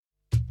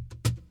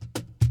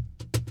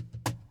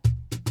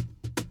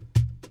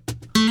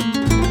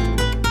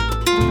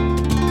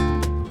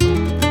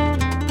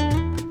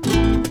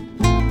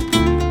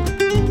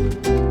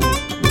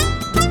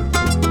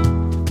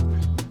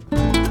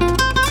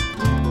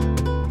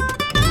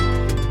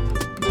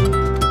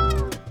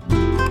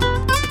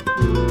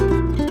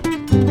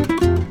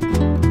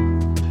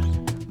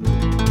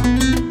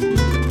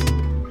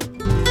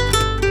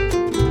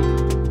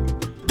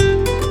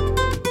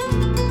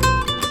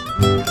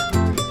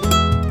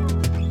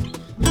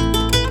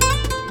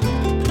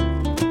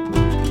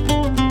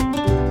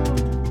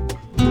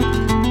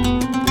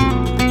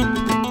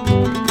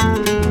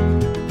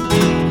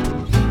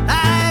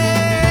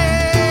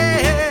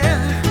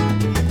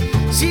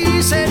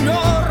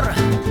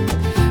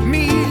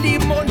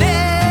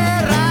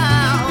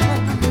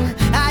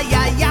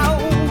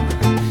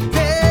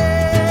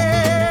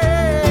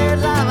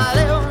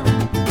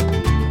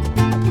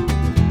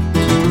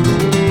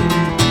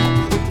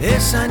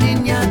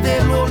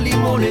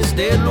limones,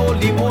 de los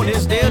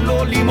limones, de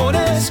los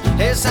limones.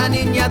 Esa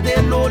niña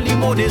de los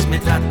limones me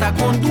trata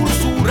con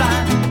dulzura.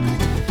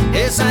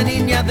 Esa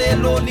niña de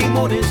los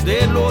limones,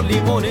 de los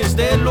limones,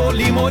 de los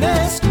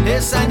limones.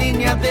 Esa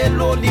niña de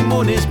los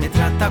limones me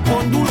trata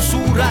con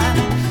dulzura.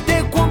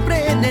 Te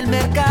compré en el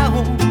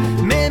mercado,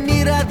 me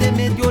mira de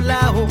medio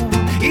lado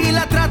y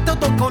la trato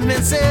de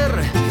convencer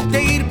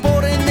de ir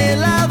por en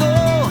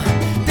helado.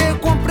 Te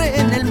compré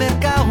en el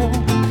mercado,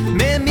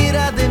 me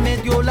mira de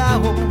medio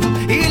lado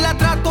y la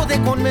trato de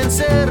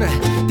convencer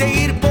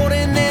de ir por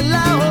en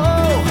helado.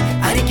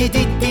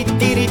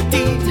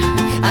 Ariquitititiritit,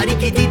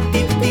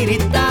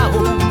 ariquitititiritao,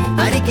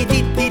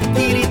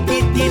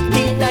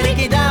 ariquitititiritit,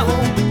 ariquitao,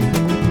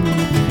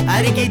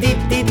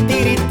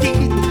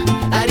 ariquitititiritit,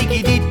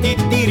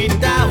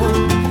 ariquitititiritao,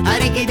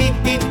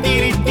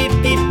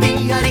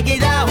 ariquitititiritit,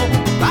 ariquitao.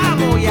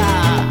 ¡Vamos ya!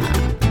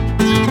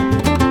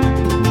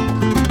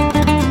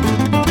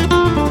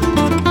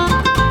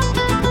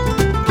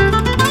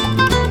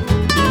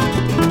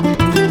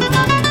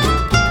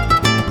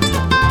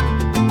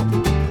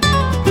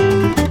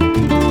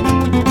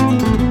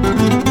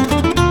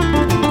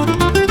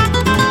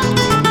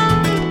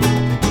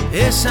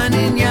 Esa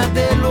niña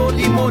de los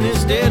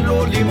limones, de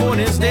los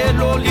limones, de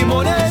los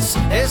limones.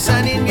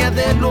 Esa niña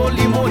de los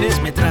limones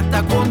me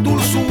trata con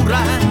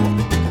dulzura.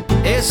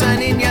 Esa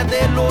niña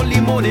de los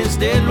limones,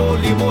 de los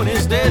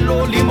limones, de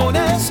los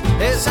limones.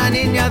 Esa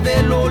niña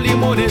de los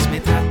limones me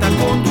trata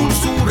con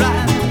dulzura.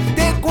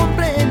 Te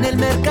compré en el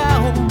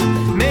mercado,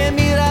 me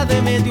mira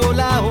de medio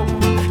lado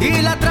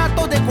y la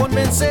trato de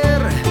convencer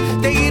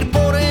de ir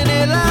por en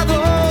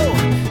helado.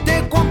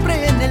 Te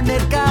compré en el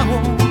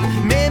mercado,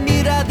 me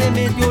mira de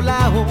medio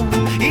lado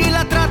y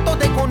la trato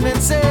de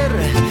convencer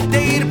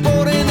de ir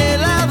por en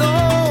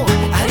helado.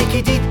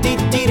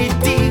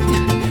 Ariquitititiritit,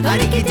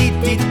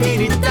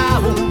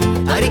 ariquitititiritao,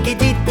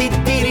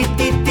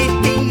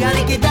 ariquitititiritit,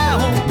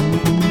 ariquitao,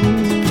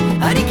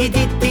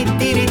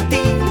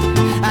 ariquitititiritit,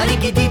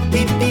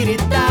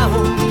 ariquitititiritao,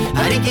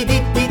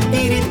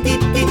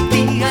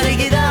 ariquitititiritit,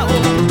 ariquitao.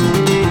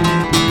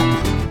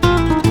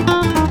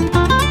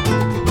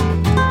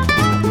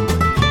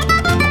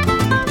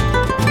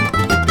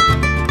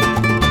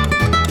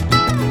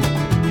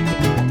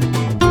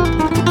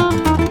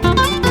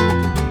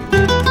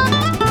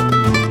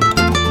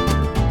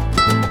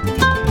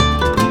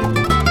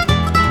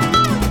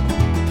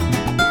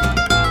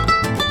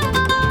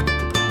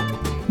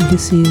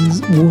 This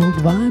is World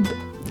Vibe.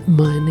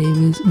 My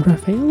name is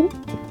Raphael,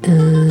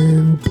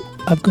 and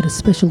I've got a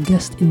special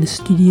guest in the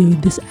studio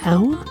this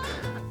hour,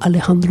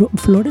 Alejandro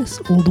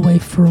Flores, all the way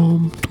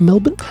from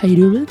Melbourne. How you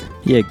doing, man?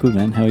 Yeah, good,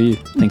 man. How are you?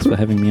 Thanks for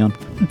having me on.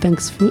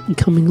 Thanks for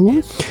coming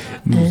along.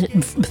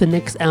 And for the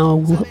next hour,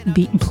 we'll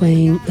be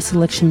playing a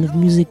selection of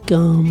music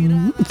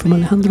from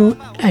Alejandro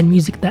and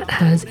music that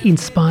has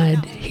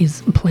inspired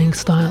his playing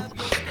style.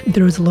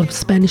 There is a lot of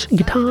Spanish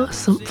guitar,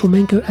 some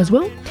flamenco as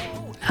well.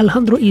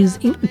 Alejandro is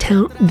in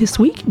town this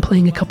week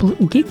playing a couple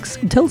of gigs.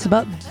 Tell us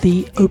about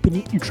the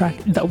opening track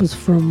that was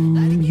from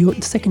your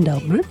second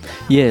album, right?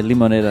 Yeah,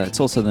 Limonera. It's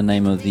also the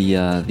name of the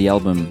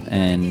album,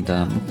 and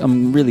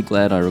I'm really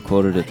glad I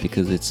recorded it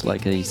because it's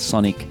like a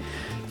sonic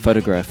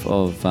photograph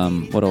of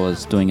what I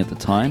was doing at the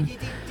time.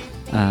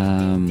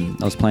 I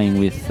was playing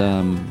with,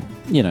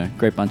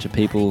 great bunch of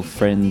people,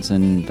 friends,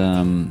 and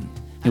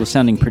it was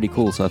sounding pretty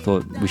cool, so I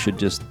thought we should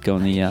just go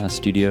in the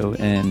studio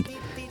and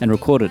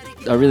record it.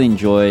 I really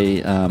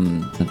enjoy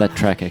that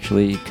track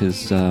actually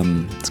because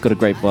it's got a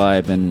great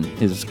vibe and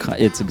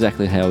it's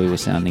exactly how we were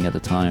sounding at the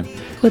time.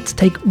 Let's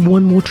take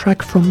one more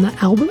track from the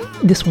album.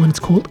 This one's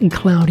called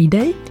Cloudy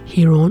Day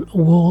here on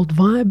World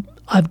Vibe.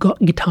 I've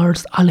got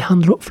guitarist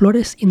Alejandro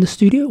Flores in the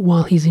studio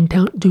while he's in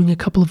town doing a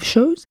couple of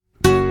shows.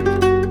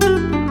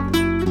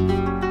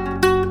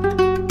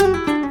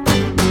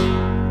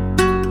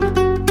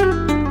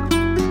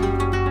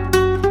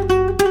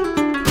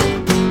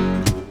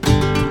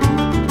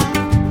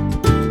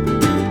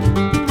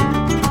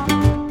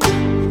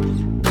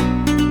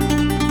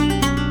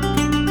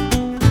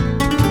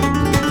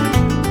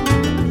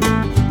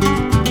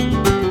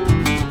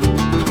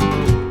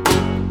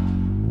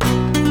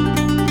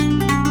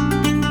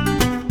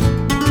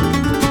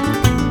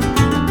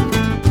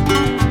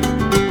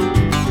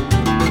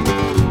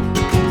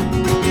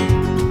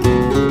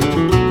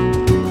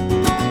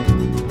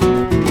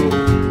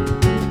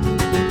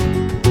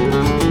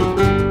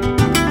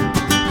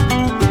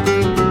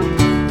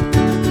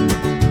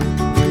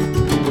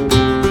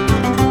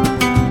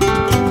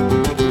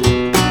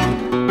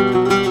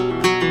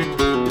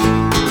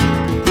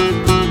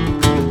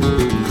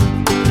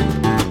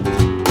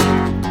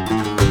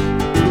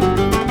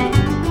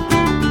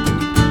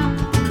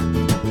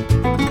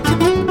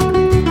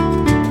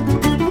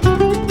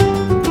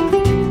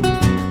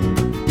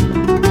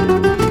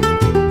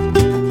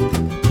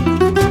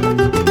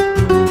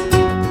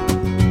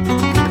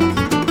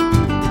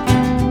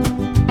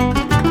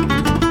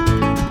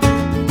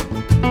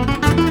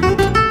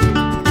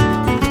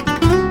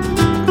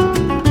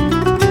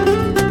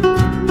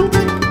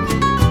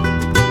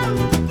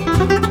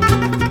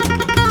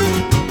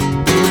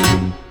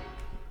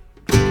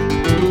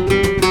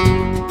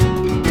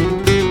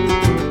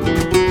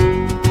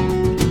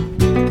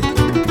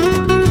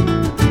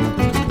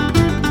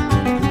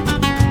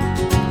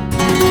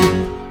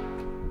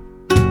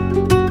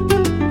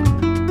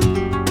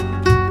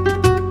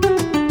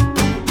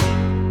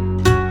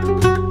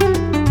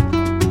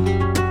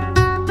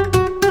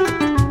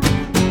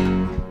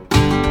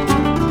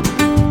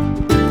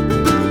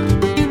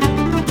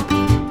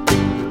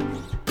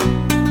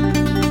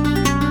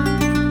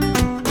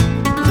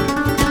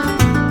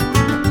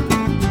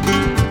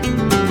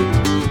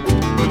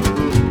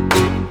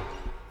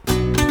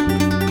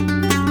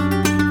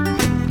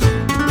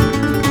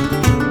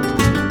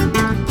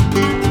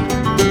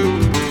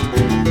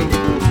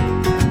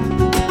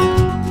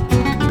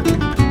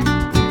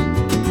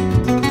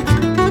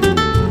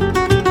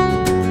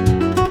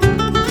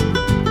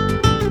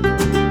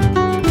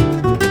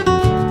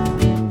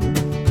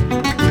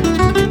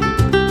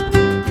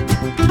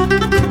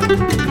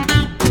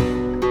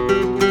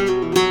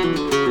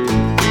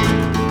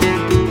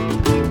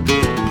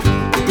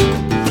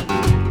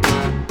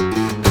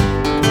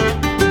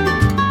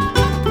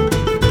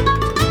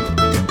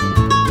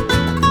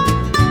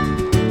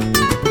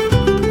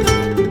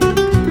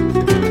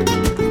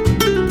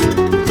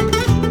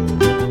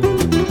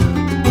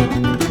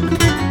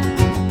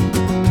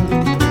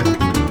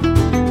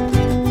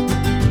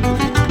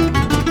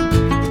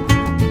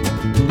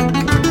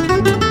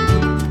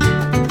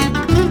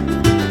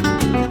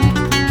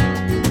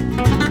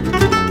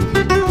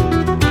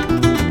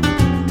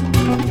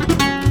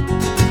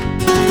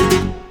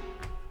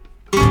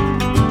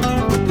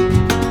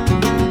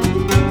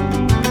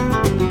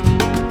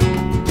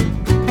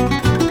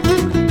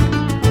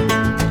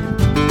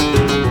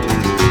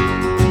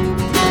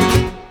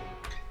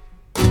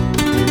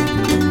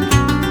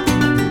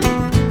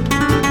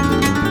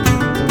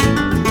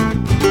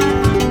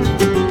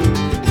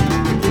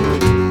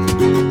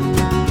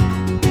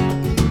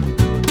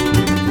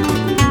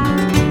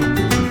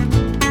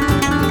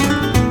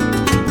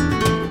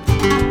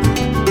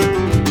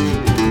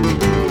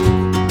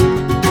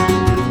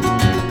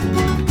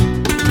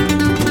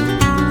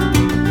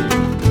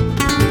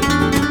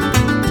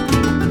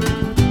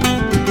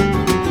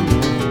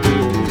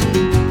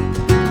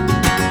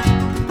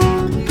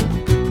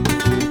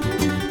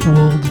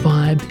 World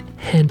Vibe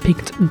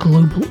handpicked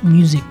global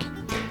music.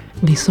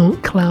 The song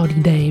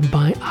Cloudy Day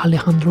by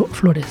Alejandro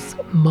Flores,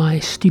 my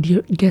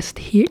studio guest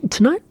here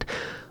tonight.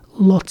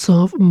 Lots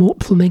of more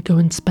flamenco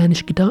and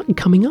Spanish guitar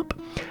coming up.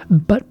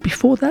 But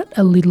before that,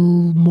 a little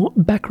more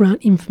background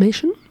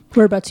information.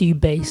 Whereabouts are you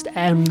based,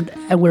 and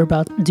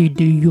whereabouts do you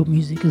do your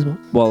music as well?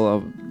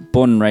 Well,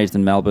 born and raised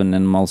in Melbourne,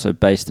 and I'm also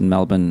based in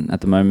Melbourne at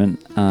the moment.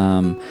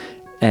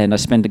 And I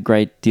spent a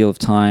great deal of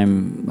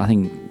time, I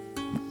think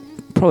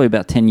probably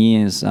about 10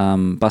 years,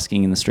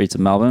 busking in the streets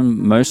of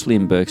Melbourne, mostly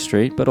in Bourke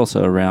Street, but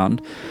also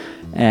around.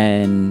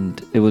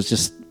 And it was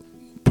just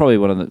probably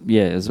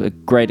it was a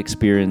great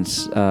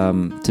experience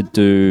to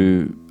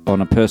do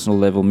on a personal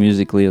level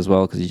musically as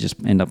well, because you just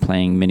end up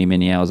playing many,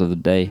 many hours of the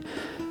day.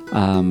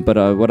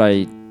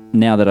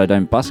 Now that I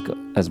don't busk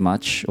as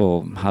much,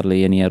 or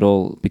hardly any at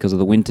all because of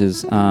the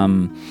winters,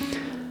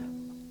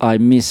 I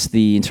miss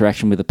the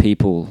interaction with the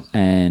people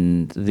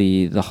and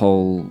the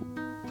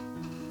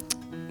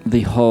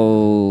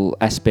whole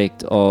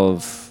aspect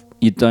of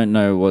you don't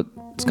know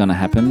what's going to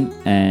happen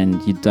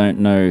and you don't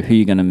know who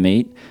you're going to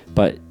meet,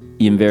 but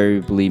you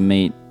invariably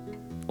meet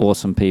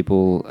awesome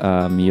people.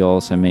 You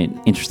also meet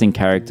interesting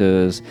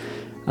characters.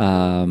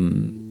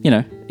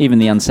 Even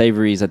the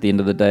unsavories at the end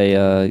of the day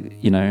are,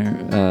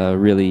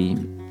 really,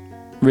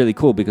 really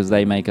cool, because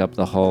they make up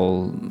the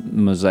whole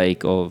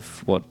mosaic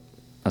of what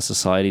a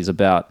society is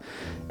about.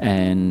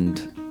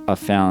 And I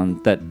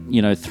found that,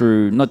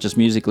 through not just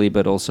musically,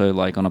 but also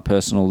like on a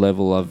personal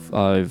level,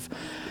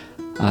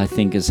 I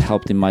think has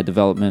helped in my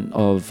development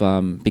of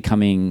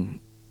becoming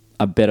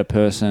a better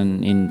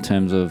person in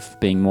terms of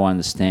being more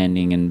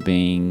understanding and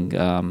being,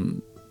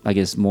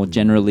 more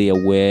generally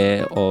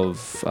aware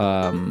of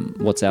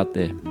what's out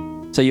there.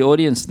 So your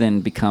audience then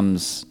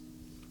becomes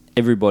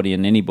everybody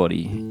and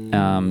anybody,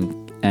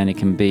 and it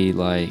can be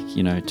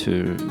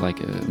to like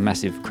a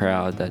massive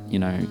crowd that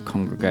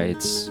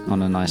congregates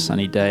on a nice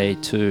sunny day,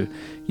 to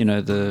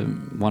the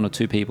one or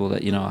two people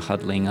that are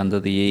huddling under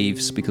the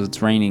eaves because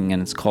it's raining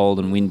and it's cold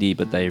and windy,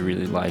 but they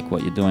really like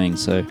what you're doing.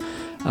 So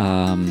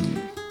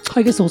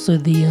I guess also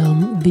the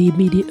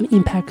immediate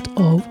impact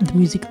of the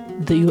music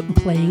that you're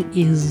playing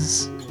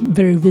is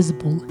very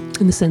visible,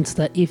 in the sense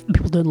that if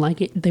people don't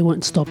like it, they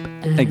won't stop.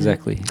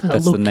 Exactly.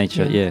 That's the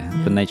nature. Yeah.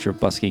 The nature of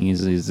busking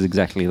is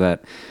exactly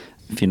that.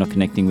 If you're not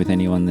connecting with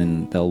anyone,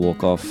 then they'll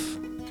walk off,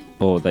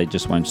 or they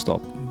just won't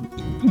stop.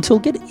 So we'll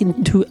get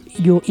into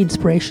your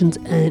inspirations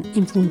and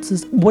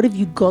influences. What have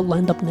you got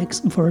lined up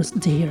next for us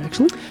to hear,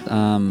 actually?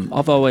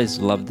 I've always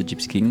loved the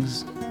Gypsy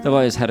Kings. They've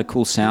always had a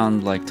cool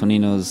sound. Like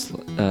Tonino's,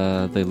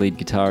 the lead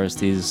guitarist,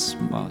 he's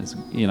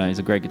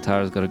a great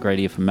guitarist, got a great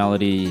ear for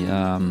melody,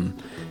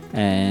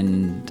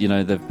 and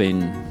they've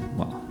been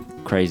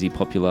crazy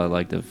popular.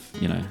 Like they've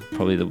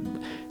probably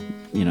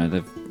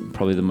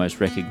the most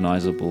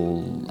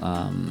recognizable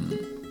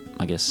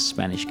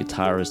Spanish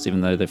guitarist,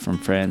 even though they're from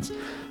France.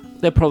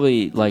 They're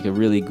probably like a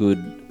really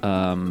good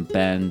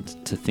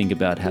band to think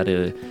about how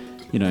to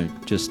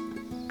just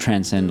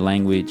transcend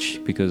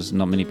language, because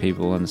not many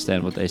people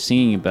understand what they're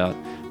singing about,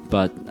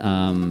 but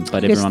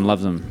everyone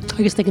loves them.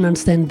 I guess they can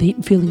understand the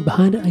feeling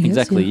behind it, I guess.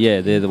 Exactly,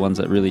 yeah. They're the ones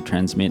that really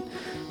transmit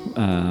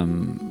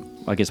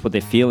what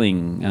they're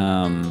feeling.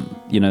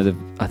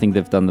 I think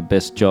they've done the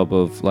best job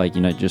of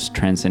just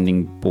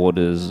transcending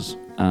borders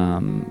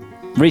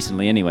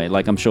recently anyway.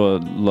 Like I'm sure a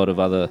lot of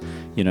other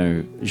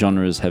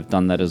genres have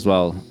done that as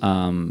well,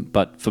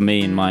 but for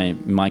me, in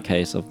my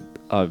case,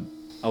 I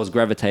was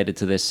gravitated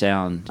to their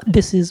sound.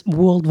 This is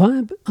World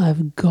Vibe.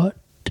 I've got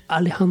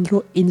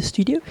Alejandro in the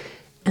studio,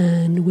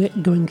 and we're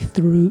going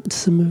through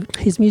some of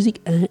his music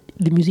and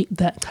the music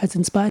that has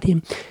inspired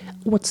him.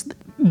 What's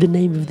the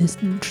name of this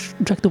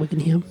track that we can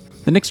hear?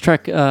 The next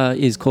track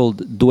is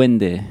called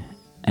Duende,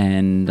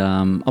 and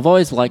I've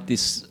always liked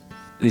this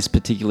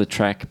particular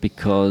track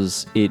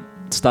because it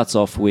starts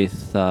off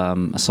with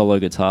a solo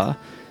guitar,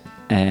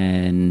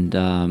 and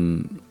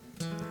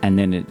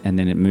then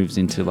it moves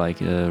into like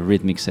a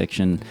rhythmic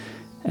section,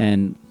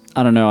 and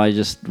I don't know, I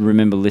just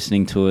remember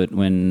listening to it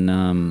when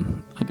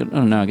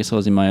I guess I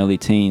was in my early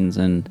teens,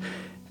 and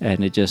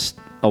it just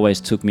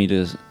always took me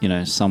to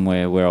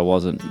somewhere where I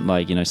wasn't,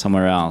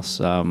 somewhere else.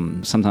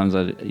 Sometimes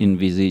I'd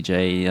envisage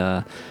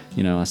a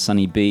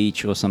sunny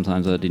beach, or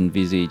sometimes I'd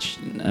envisage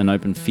an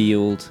open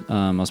field.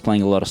 I was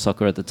playing a lot of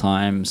soccer at the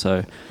time,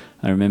 so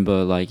I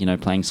remember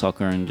playing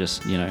soccer and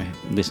just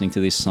listening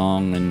to this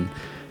song, and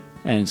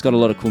it's got a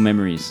lot of cool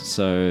memories.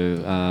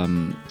 So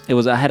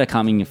I had a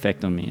calming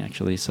effect on me,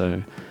 actually.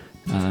 So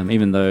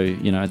even though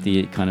at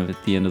the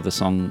end of the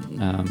song,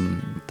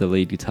 the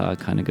lead guitar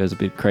kind of goes a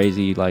bit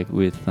crazy, like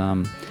with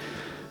the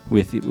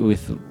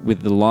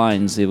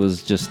lines, it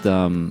was just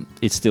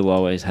it still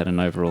always had an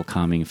overall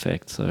calming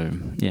effect. So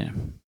yeah.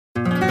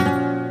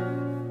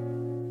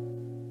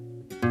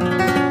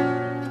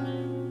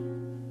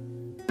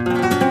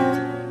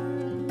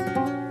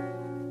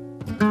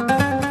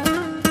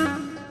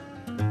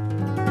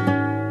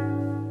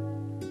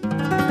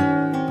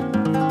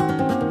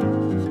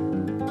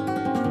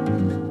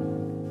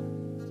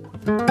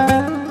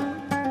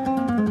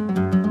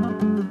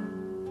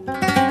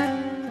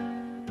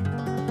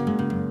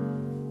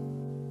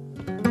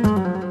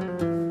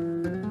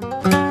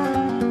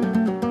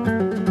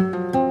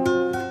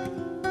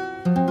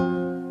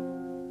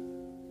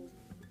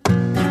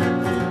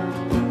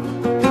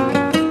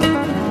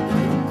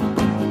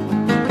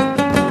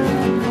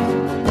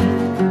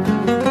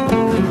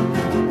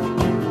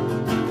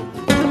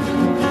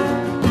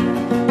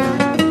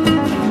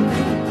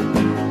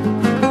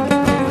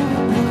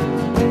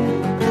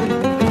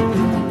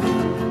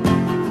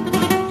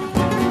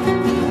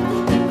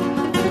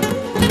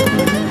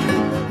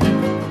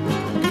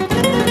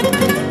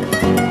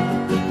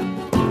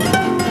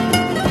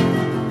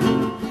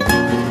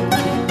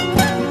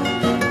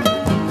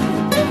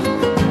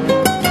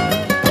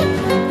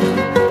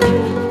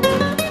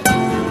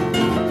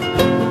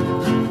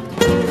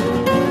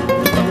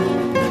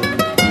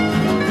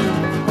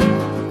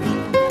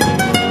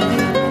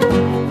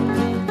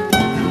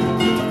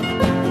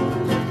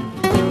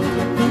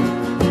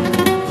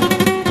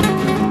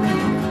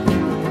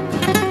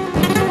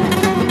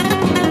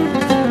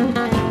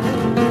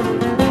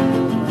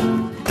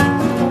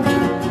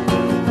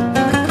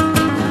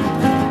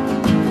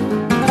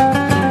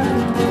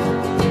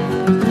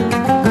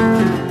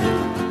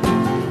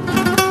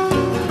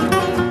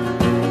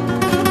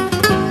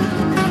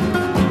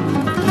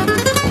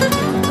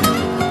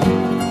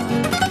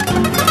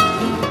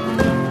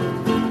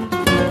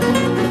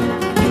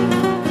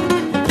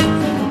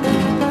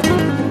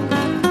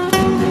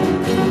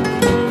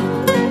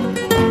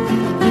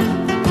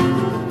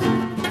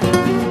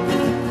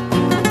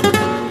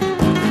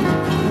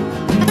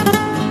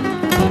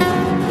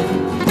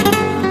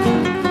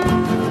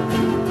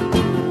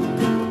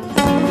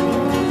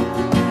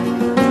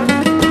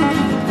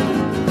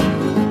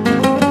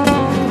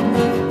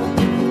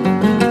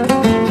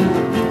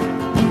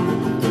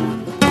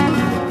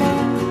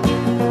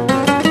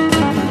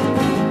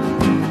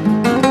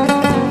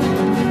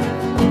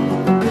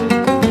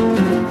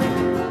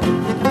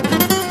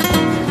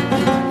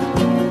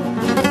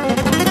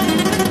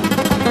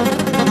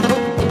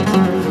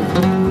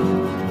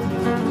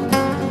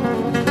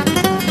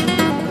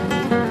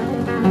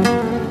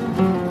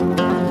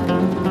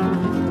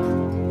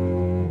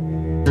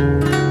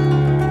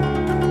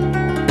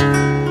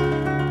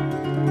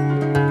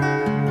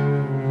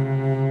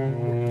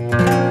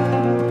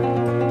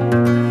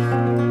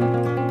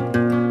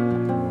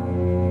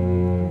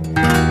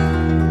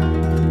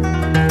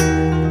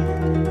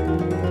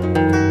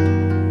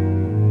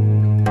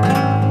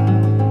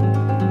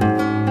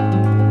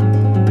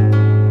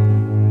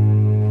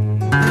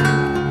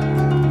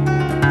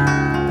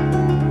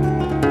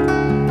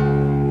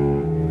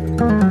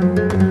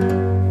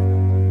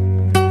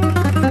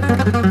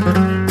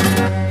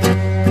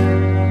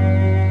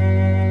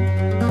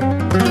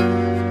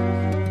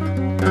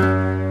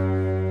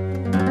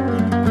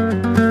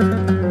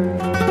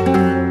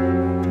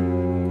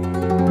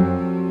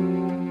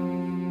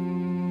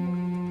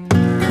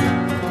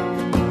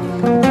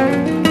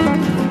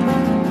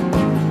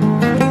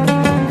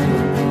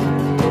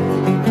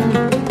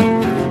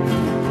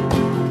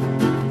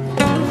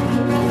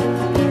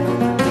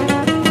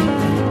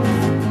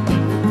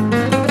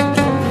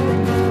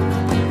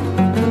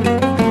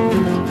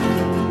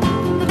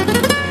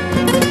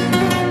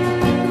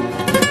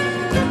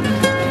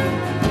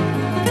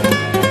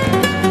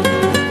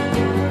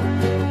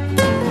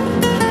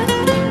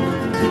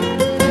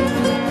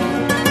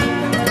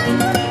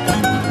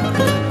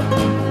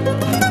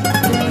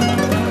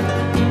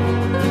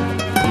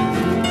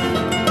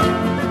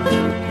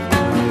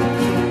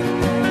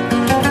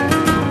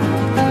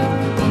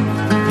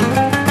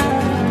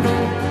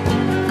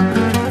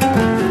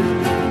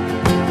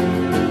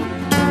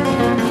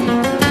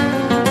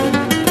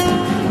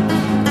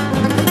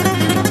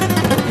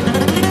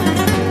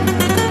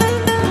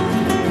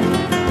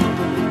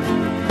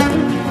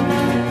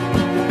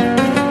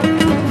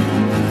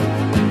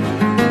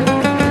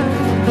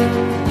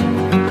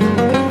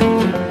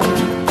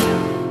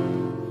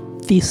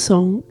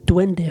 song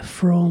Duende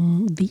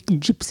from the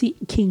Gypsy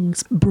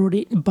Kings, brought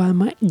in by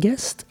my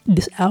guest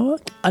this hour,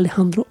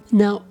 Alejandro.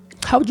 Now,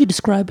 how would you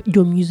describe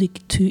your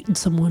music to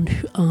someone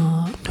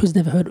who's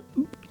never heard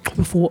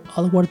before?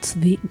 What's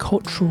the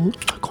cultural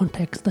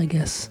context, I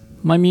guess?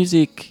 My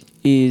music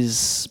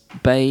is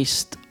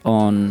based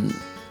on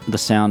the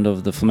sound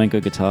of the flamenco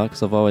guitar,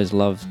 because I've always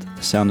loved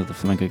the sound of the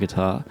flamenco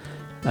guitar.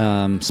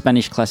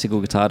 Spanish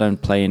classical guitar, I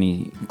don't play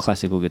any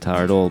classical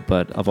guitar at all,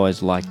 but I've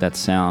always liked that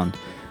sound.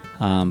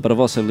 But I've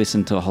also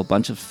listened to a whole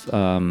bunch of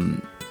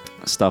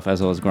stuff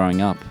as I was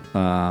growing up.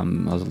 I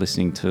was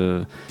listening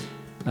to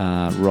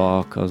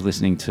rock, I was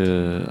listening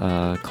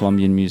to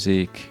Colombian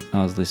music,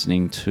 I was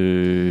listening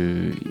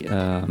to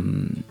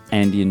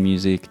Andean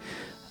music.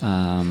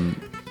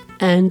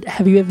 And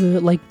have you ever,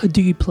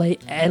 do you play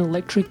an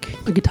electric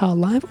guitar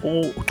live,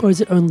 or is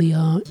it only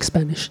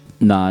Spanish?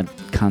 No,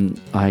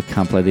 I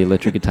can't play the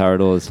electric guitar at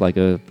all. It's like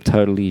a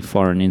totally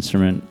foreign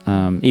instrument,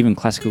 even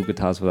classical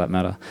guitars for that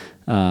matter,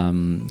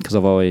 because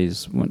I've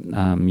always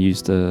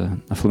used a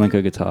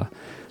flamenco guitar,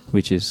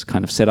 which is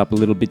kind of set up a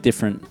little bit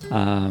different.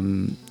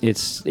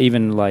 It's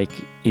even like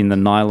in the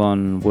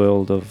nylon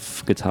world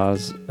of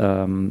guitars,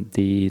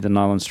 the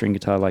nylon string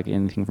guitar, like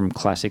anything from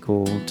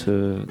classical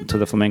to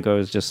the flamenco,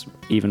 is just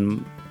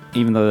even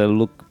though they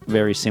look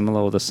very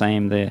similar or the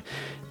same,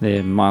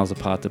 they're miles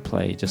apart to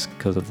play just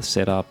because of the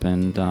setup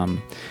and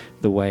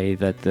the way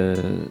that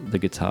the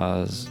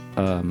guitars,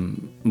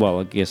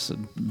 I guess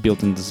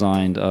built and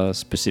designed are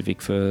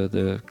specific for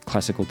the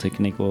classical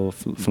technique or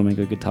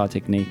flamenco guitar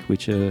technique,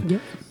 which are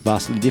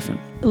vastly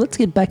different. Let's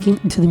get back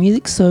into the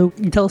music. So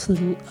tell us a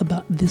little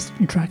about this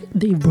track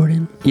that you brought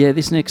in. Yeah,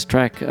 this next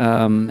track,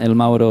 El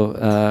Mauro,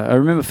 I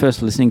remember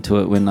first listening to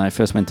it when I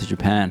first went to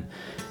Japan,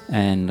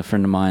 and a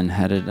friend of mine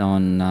had it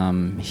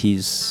on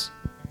his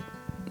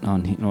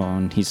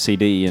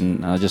CD,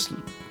 and I just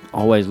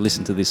always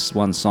listened to this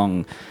one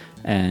song.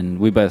 And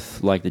we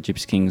both like the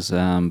Gypsy Kings,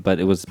 but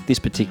it was this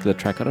particular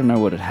track. I don't know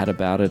what it had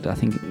about it. I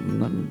think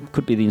it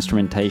could be the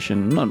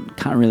instrumentation.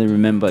 Can't really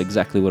remember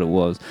exactly what it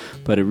was,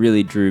 but it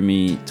really drew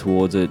me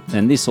towards it.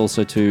 And this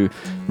also too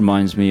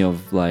reminds me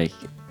of like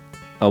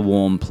a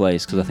warm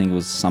place, because I think it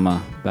was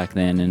summer back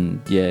then.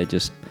 And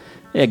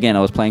again,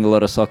 I was playing a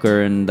lot of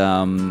soccer, and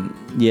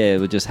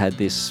it just had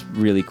this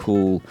really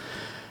cool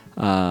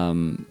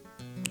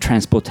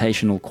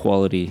transportational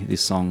quality,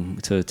 this song,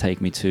 to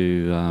take me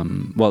to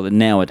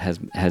now it has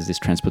this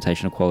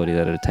transportational quality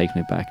that it takes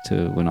me back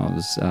to when I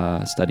was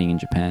studying in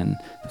Japan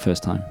the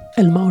first time.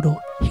 El Mauro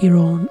here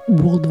on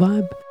World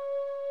Vibe.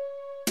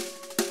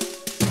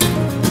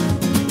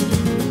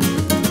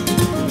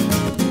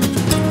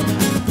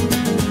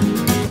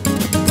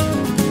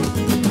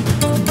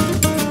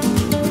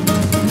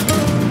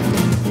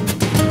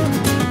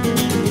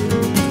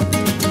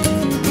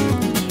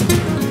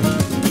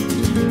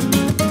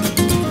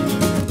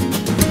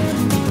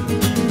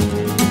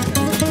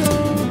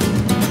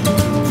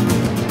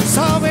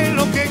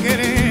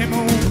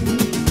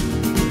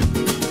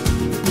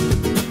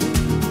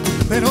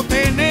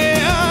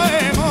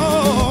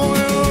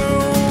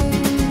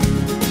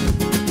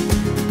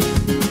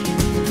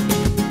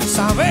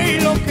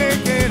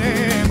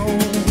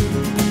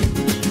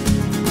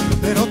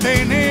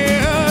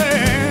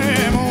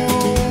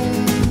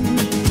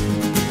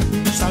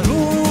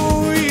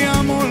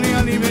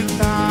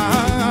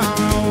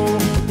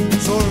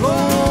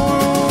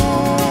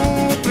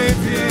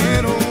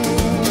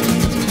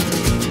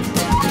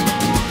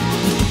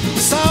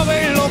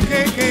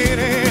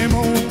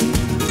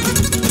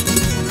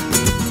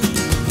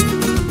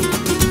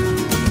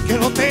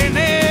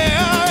 Tenemos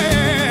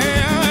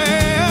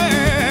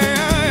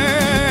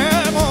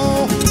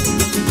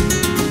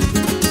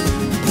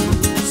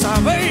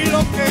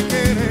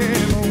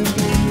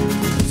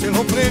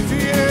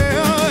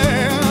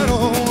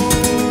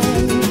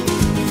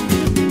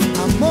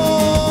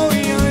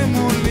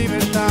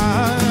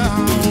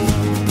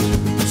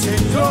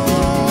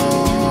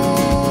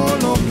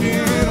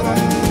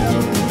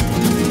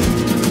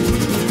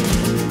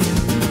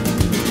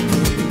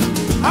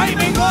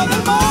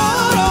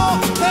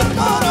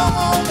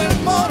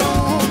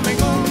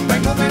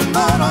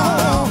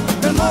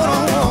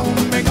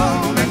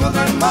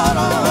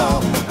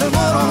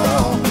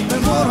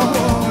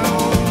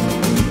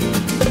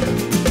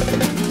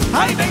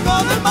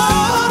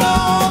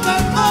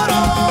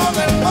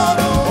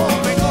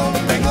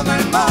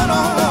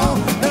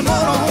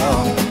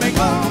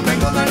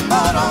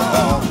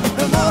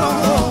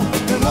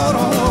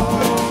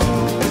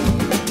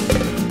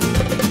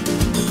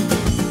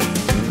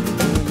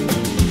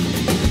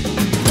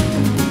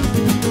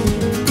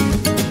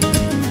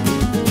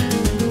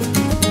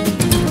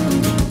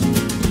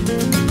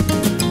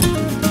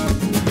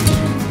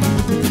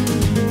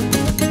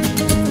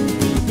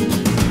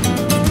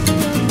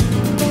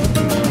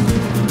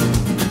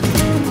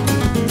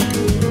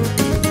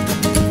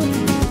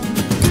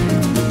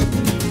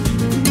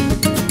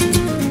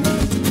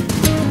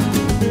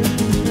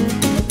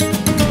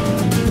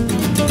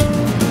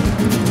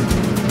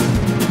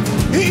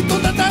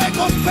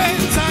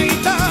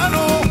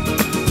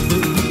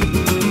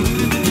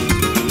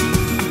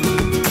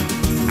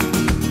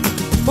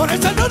por el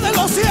Señor de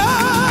los cielos.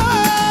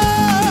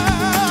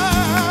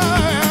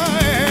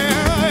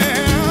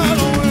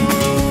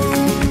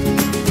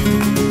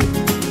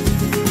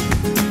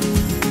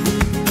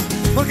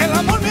 Porque el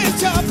amor me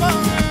chapa.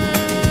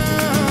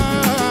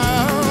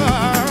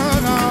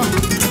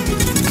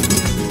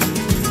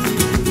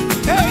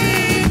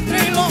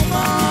 Entre lo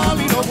malo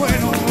y lo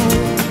bueno,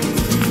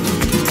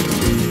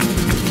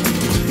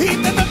 y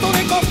tener tu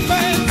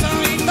recompensa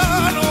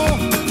gitano,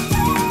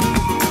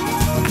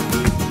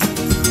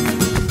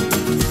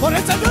 por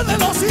el Señor de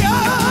los cielos.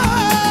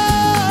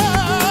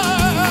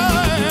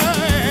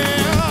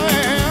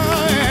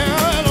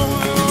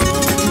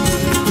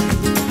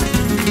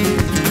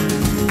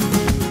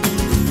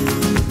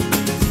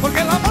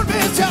 Porque el amor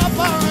me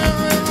chapa.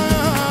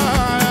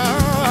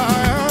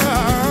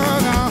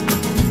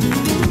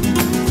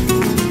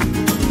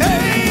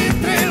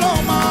 Entre lo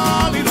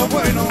malo y lo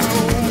bueno.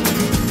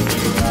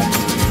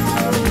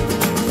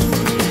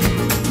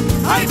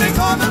 Ay,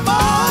 vengo del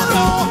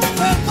moro,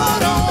 del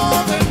moro,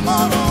 del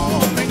moro.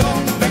 Vengo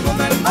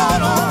del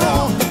moro,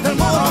 del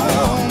moro.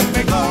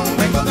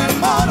 Vengo del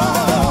moro,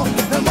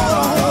 del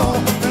moro,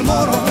 del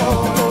moro.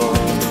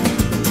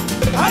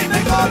 Ay,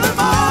 vengo del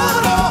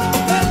moro,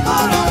 del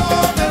moro,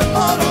 del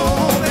moro.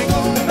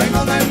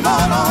 Vengo del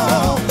moro,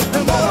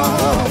 del moro.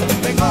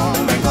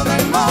 Vengo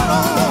del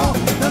moro,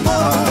 del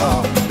moro,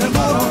 del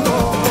moro.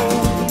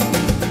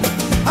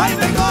 Ay,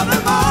 vengo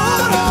del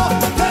moro,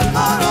 del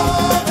moro,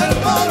 del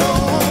moro.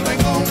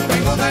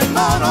 Vengo del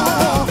moro,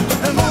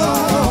 del moro.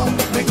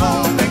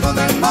 Vengo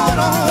del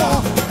moro,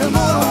 del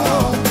moro,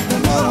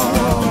 del moro.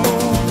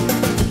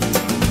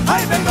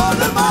 Ay, vengo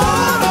del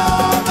moro,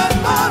 del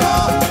moro,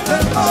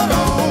 del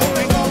moro.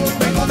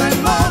 Vengo del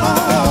moro,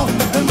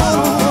 del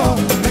moro.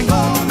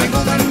 Vengo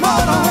del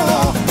moro,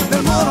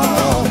 del moro,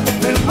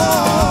 del moro.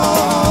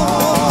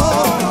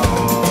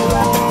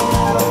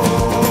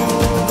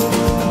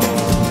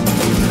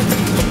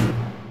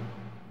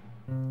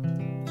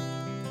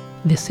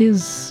 This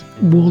is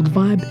World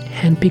Vibe,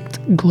 handpicked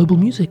global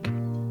music.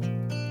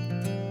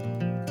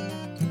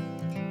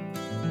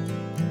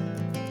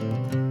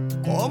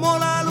 Como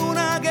la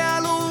luna que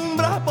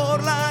alumbra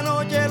por la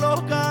noche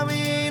los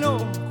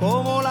caminos,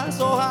 como las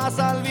hojas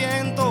al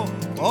viento,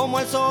 como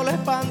el sol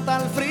espanta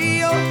el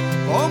frío,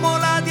 como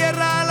la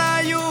tierra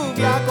la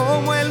lluvia,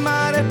 como el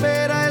mar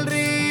espera el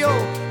río,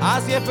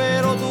 así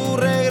espero tu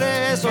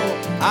regreso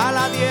a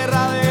la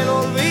tierra del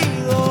olvido.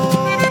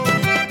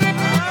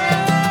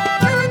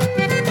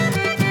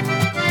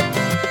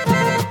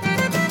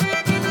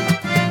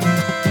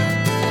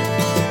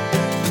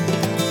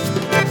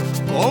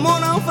 Como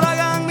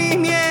naufragan mis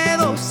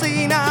miedos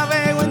si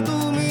navego en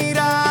tu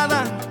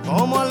mirada,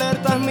 como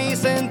alertas mis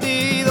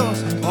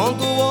sentidos con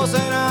tu voz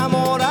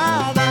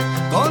enamorada,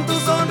 con tu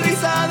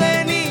sonrisa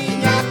de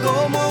niña,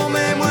 como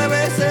me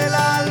mueves el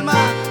alma,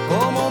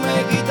 como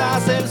me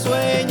quitas el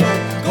sueño,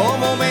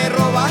 como me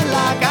robas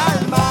la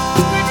calma.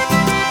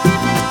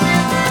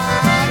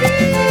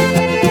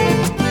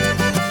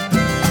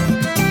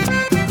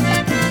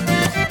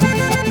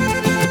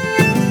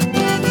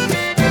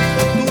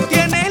 Tú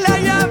tienes la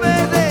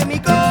llave de mi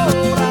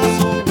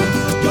corazón,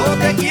 yo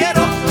te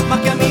quiero más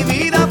que a mi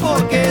vida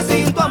porque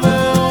sin tu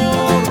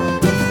amor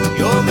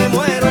yo me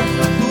muero.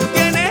 Tú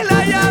tienes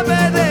la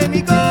llave de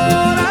mi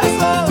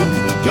corazón,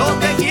 yo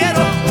te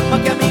quiero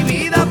más que a mi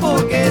vida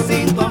porque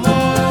sin tu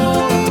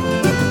amor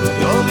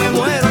yo me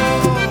muero.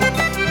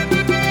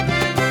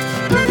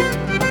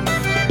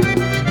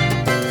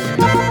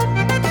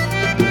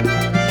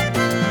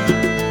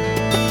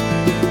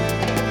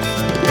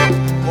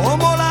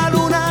 Como la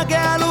luna que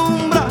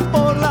alumbra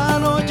por la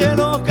noche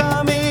los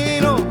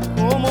caminos,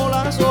 como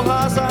las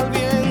hojas al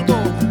viento,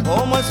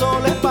 como el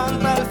sol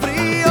espanta el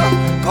frío,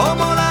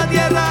 como la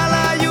tierra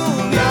la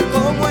lluvia,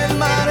 como el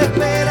mar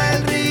espera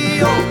el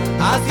río,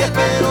 así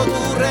espero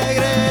tu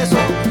regreso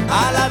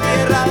a la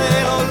tierra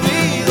del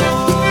olvido.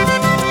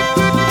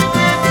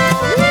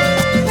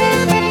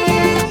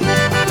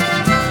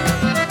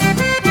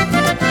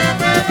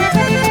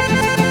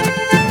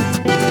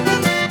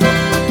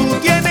 Tú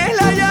tienes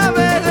la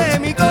llave de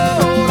mi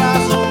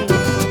corazón,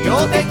 yo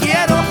te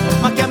quiero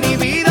más que a mi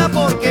vida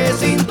porque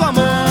sin tu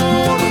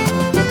amor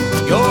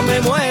yo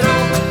me muero.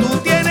 Tú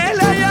tienes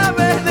la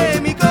llave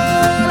de mi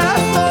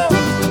corazón,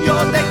 yo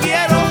te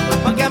quiero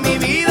más que a mi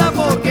vida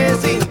porque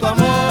sin tu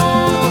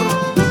amor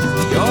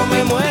yo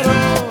me muero.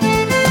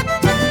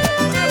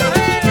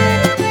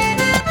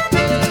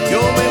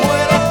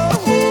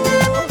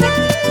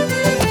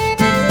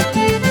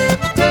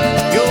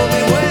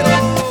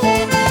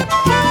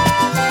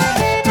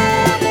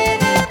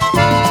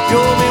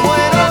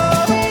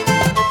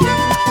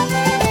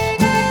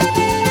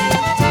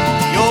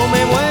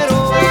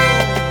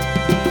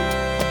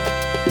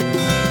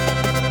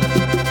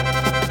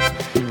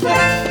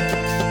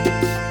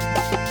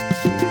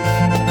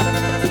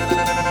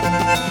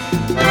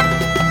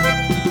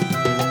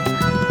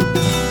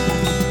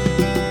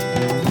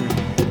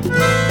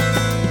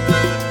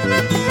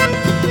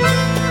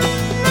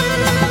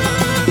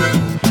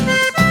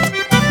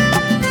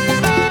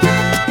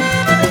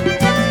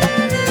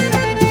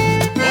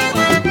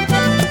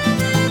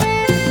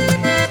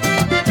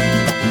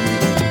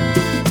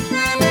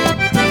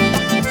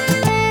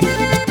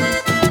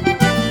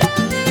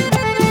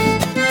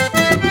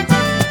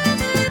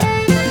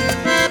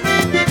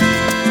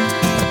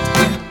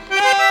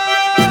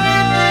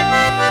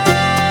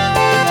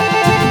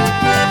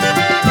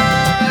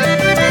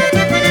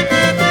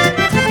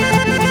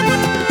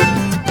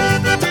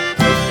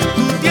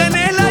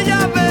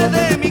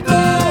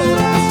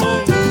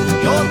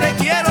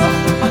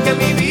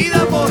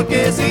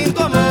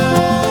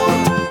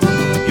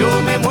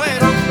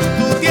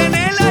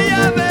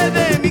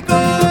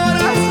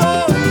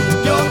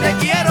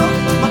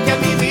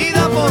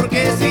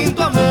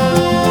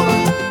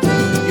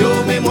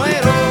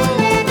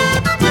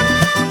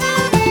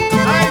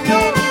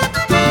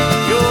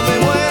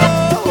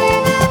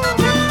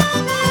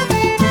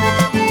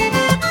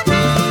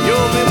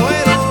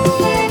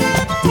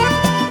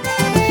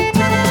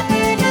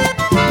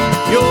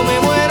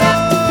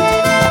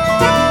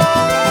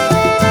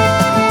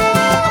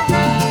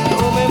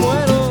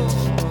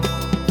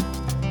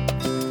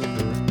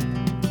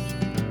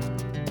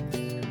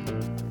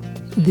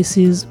 This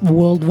is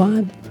World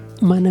Vibe.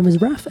 My name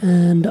is Raf,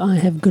 and I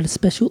have got a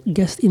special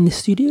guest in the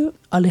studio,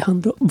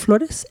 Alejandro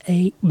Flores,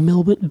 a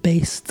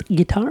Melbourne-based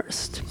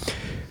guitarist.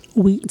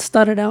 We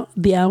started out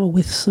the hour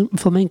with some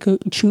flamenco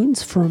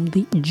tunes from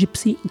the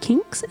Gypsy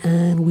Kings,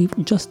 and we've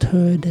just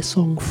heard a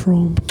song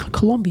from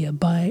Colombia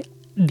by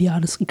the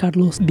artist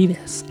Carlos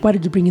Vives. Why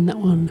did you bring in that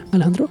one,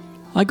 Alejandro?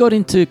 I got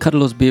into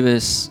Carlos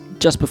Vives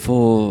just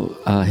before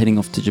heading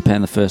off to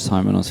Japan the first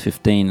time when I was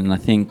 15, and I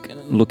think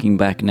looking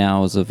back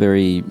now was a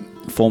very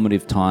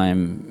formative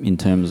time in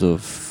terms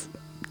of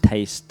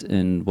taste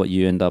and what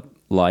you end up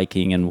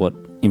liking and what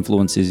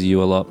influences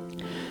you a lot.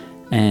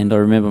 And I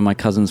remember my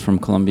cousins from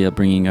Colombia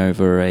bringing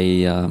over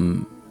a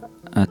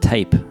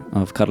tape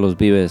of Carlos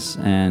Vives,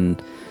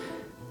 and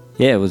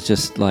yeah, it was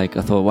just like,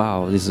 I thought,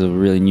 wow, this is a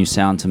really new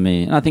sound to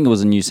me. And I think it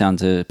was a new sound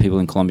to people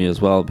in Colombia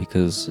as well,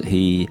 because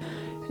he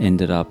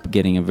ended up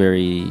getting a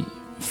very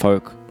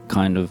folk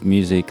kind of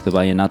music, the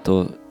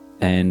vallenato,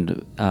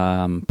 and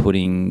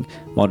putting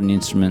modern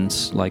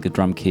instruments like a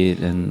drum kit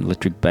and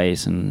electric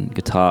bass and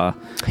guitar.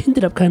 He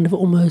ended up kind of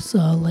almost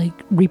like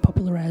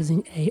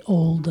repopularizing a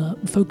old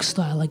folk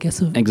style, I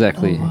guess, of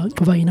exactly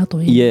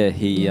vallenato. Yeah,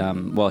 he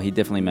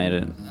definitely made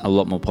it a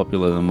lot more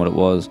popular than what it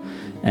was,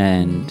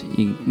 and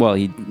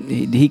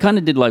he kind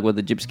of did like what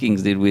the Gypsy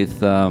Kings did with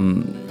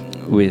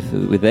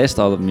their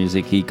style of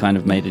music. He kind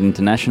of made it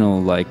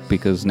international, like,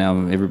 because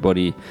now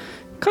everybody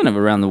kind of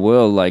around the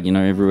world, like, you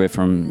know, everywhere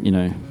from, you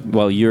know,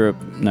 while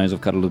Europe knows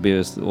of Carlos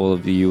Vives, all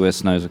of the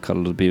US knows of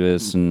Carlos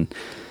Vives, and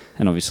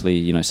obviously,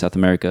 you know, South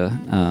America.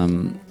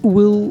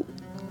 We'll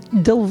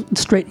delve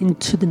straight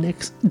into the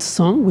next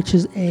song, which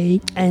is a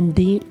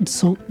Andean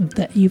song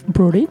that you've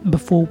brought in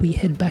before we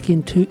head back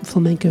into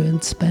flamenco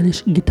and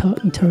Spanish guitar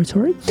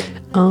territory.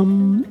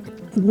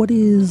 What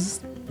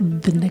is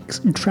the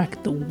next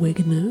track that we're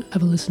gonna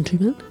have a listen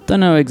to, man?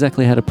 Don't know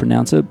exactly how to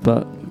pronounce it,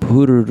 but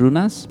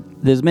Pururunas.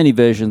 There's many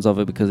versions of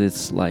it because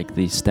it's like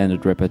the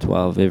standard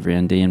repertoire of every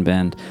Andean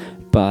band.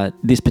 But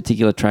this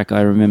particular track,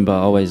 I remember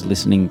always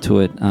listening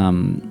to it.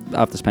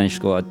 After Spanish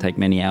school, I'd take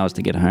many hours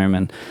to get home,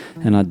 and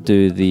I'd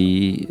do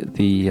the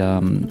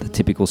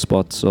typical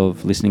spots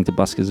of listening to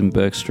buskers in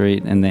Burke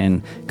Street, and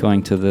then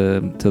going to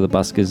the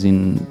buskers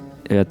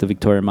at the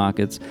Victoria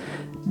markets.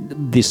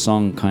 This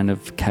song kind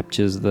of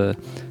captures the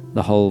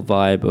whole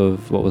vibe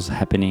of what was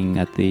happening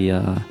at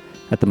the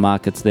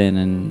markets then,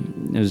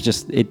 and it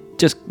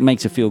just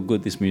makes you feel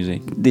good, this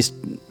music. This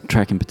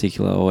track in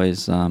particular,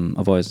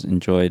 I've always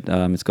enjoyed.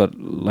 It's got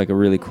like a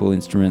really cool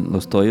instrument,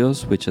 Los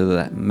Toyos, which are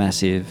that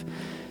massive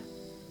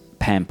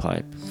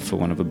panpipe, for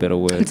want of a better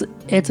word. It's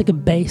like a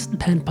bass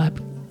panpipe,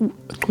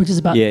 which is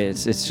about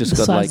it's just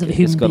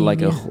got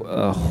like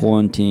a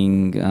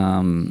haunting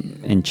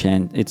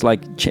enchant. It's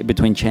like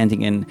between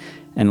chanting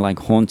and like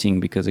haunting,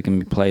 because it can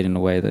be played in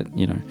a way that,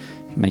 you know,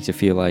 makes you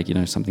feel like, you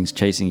know, something's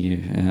chasing you.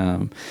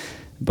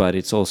 But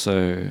it's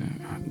also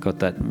got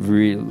that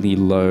really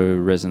low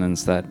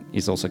resonance that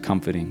is also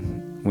comforting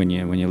when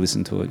you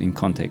listen to it in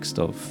context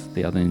of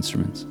the other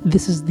instruments.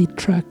 This is the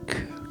track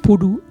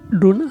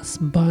Pururunas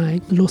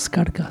by Los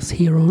Carcas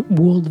here on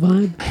World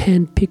Vibe,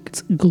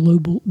 handpicked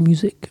global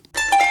music.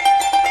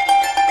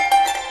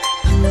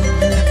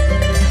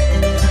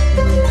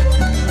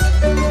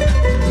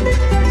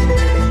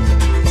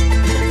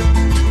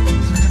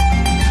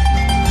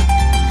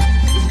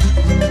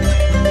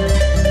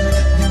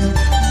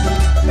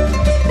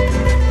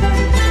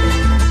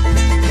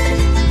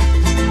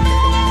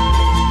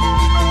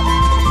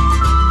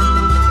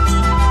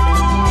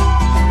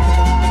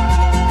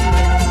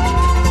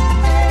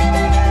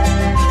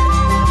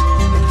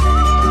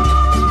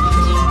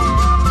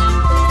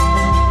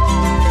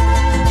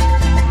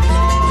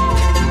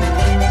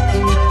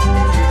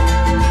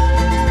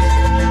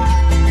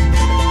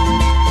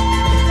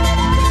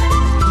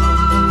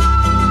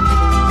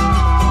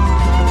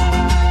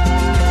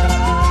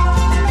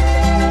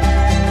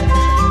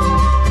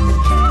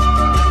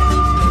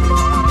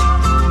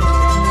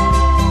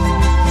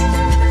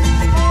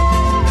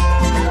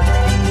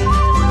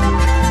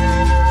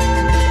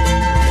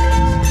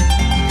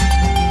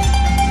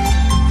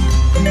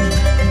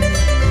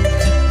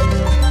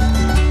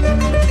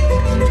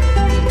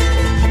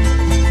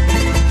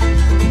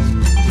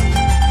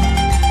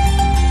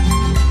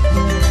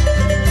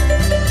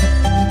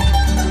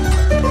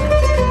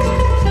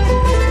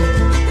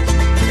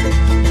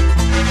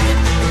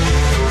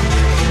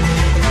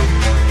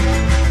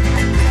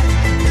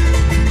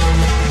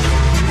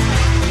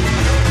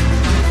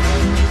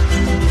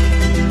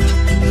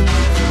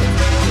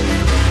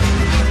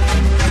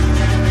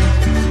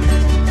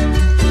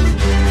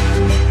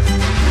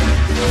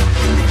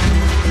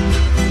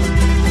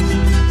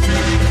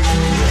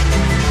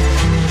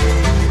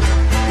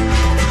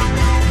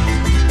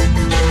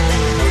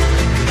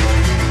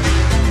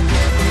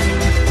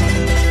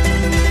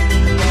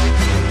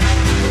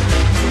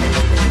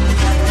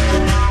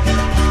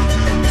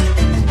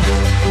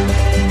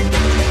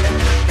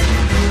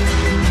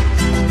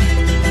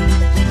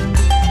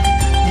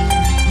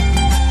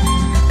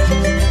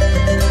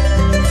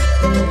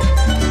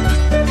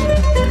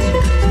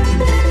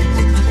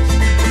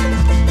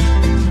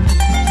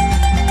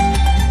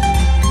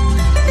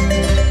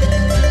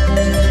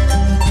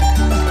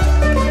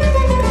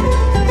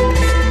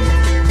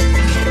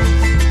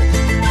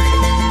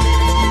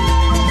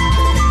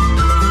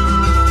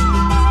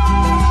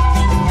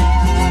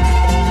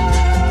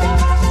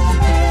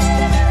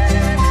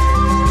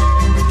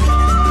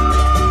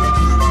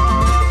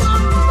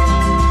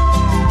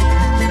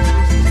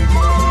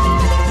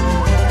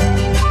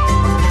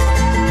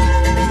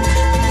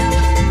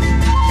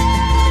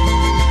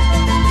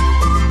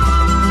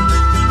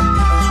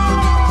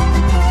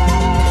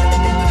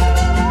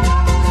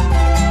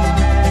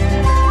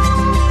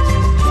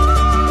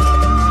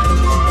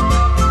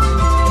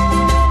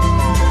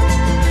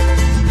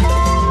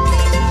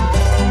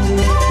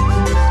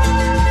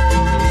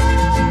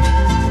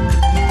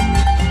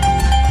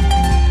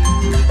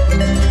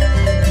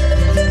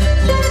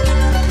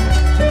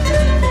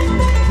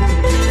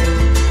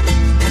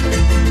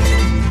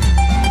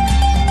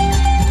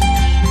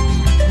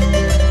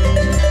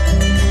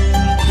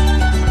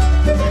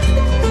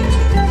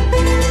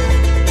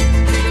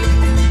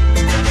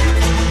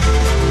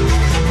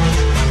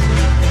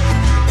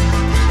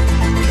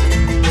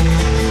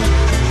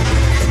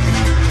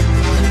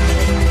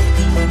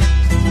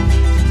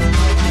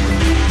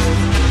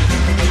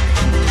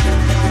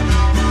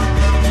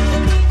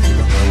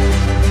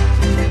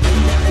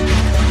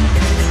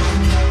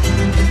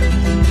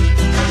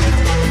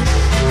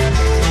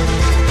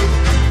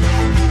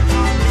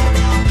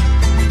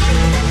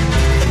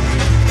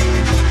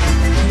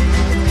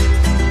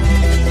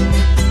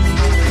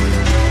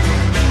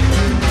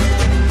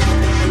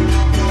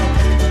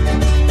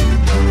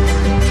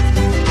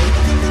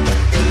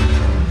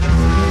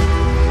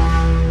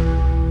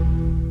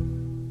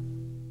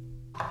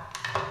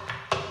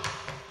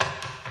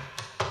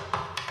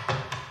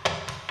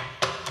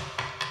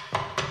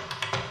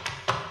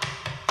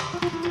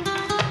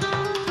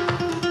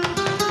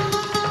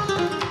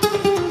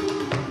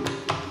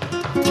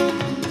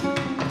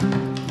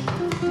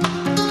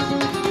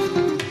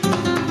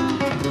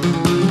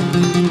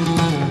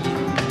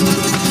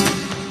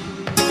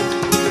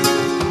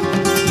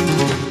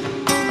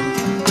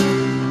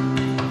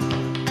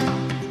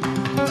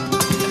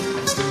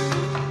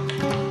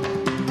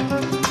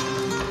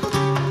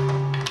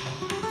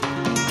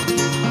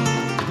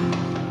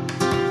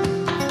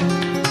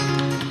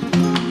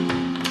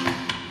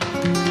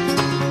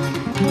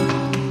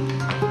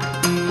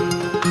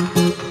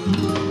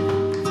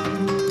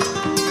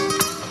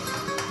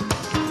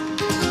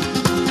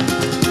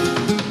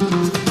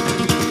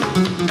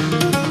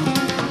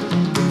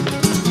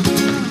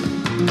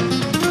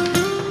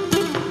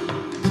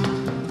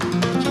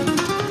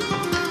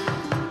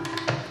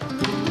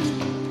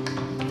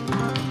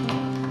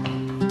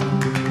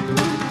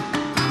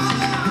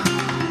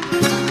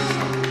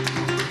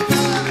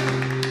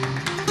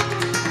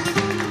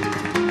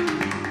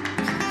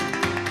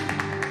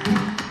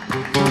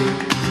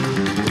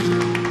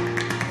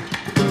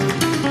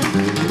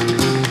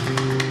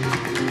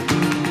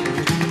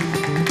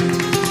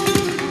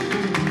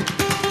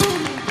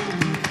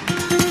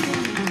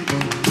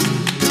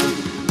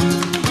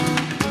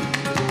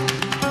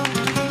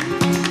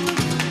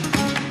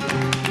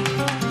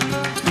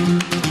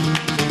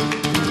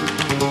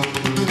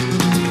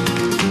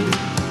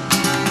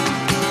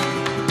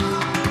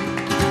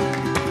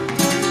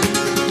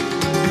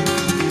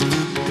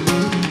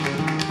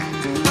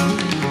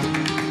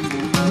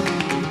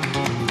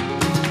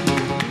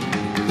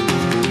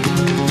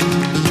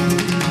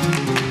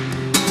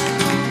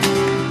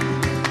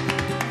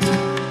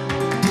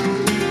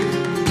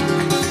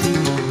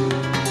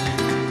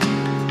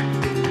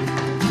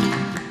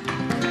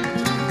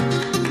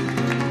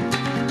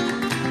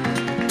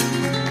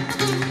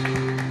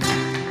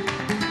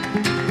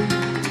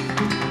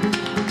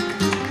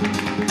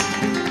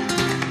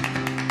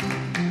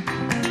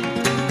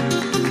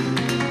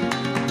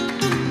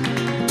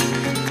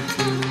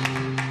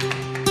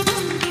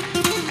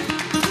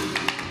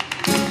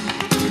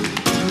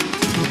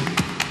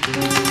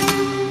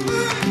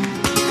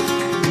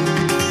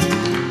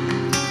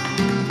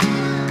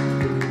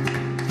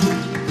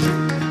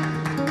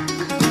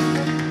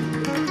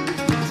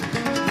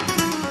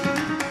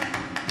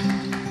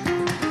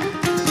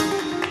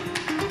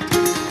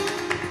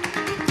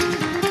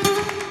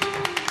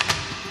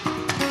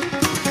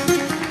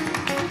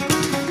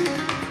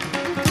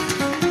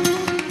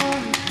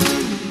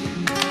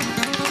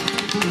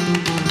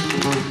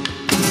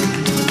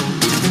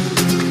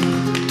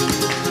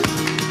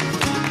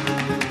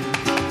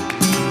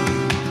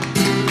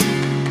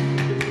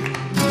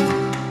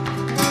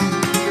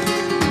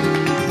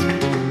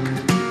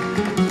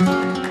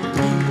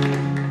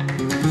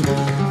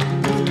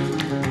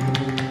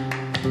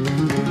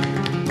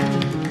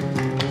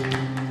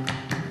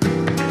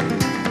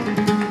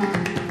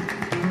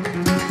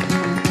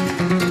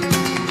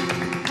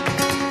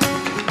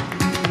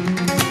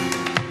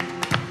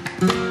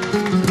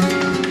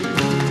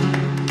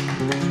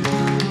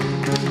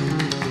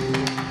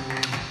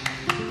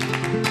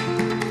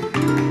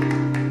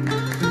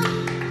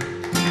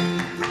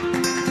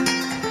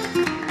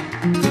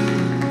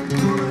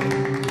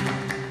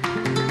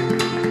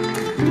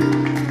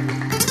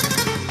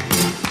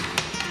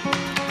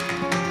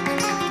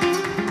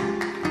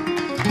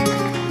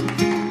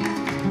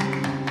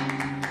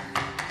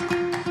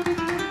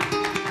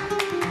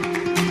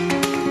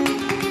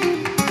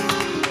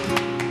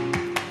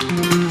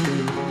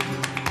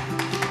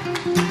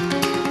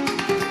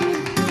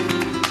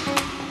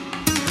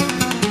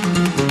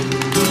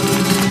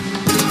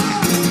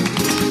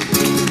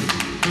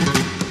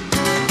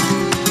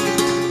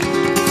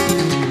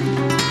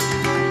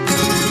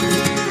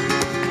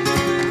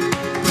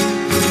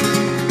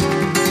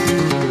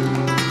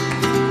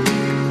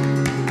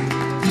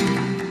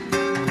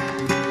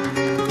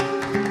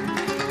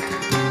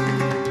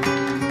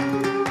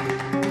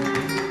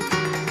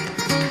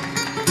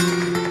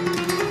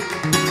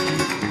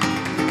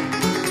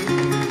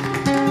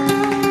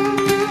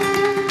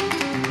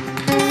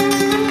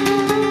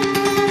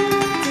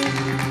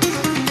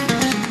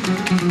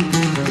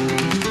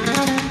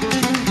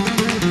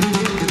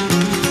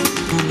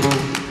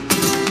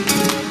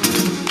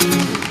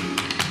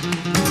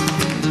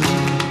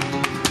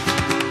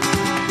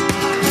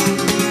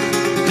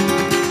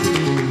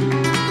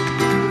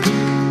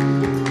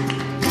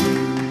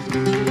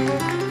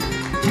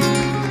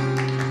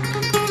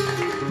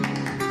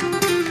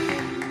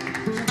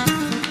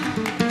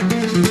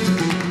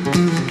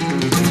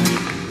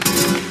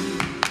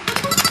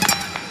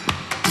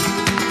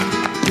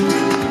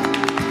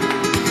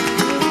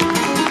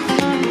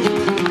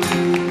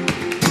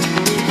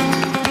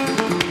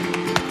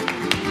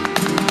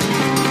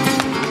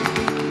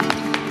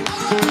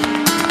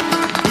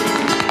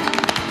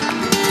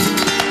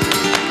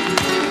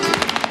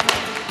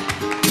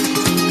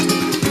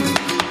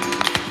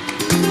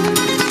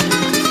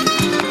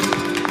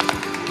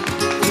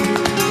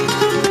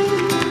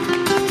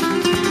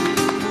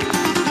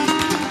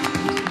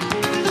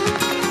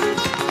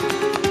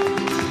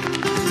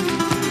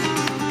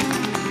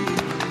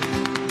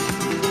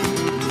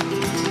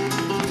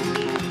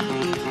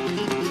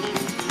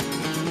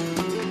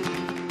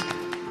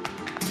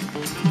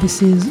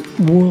 This is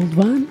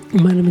Worldwide.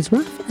 My name is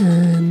Raf,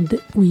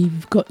 and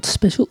we've got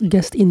special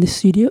guest in the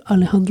studio,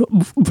 Alejandro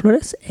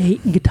Flores, a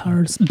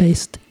guitarist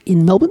based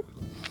in Melbourne.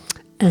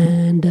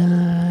 And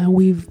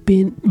we've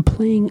been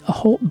playing a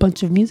whole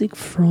bunch of music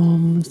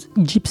from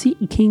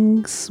Gypsy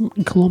Kings,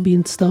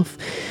 Colombian stuff,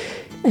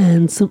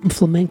 and some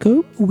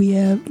flamenco. We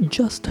have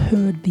just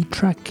heard the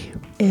track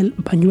El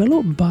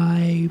Pañuelo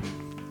by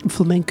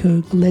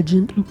flamenco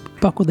legend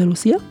Paco de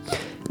Lucia.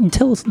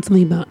 Tell us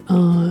something about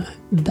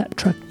that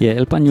track. Yeah,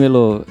 El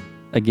Pañuelo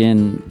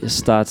again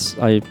starts.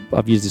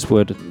 I've used this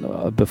word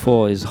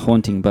before, is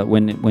haunting. But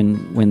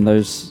when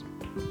those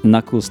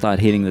knuckles start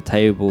hitting the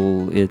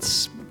table,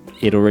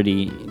 it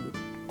already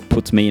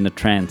puts me in a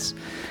trance,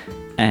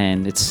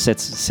 and it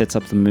sets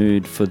up the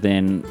mood for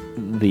then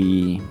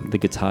the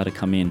guitar to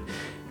come in.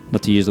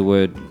 Not to use the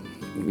word,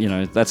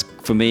 that's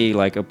for me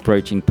like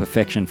approaching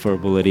perfection for a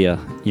Bulería.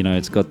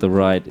 It's got the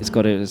right,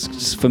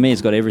 for me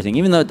it's got everything.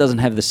 Even though it doesn't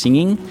have the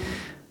singing,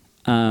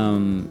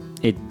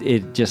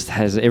 it just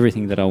has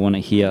everything that I want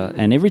to hear.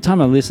 And every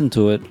time I listen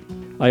to it,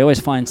 I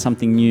always find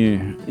something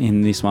new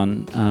in this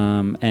one,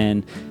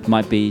 and it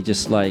might be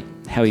just like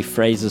how he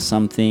phrases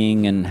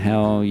something and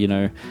how,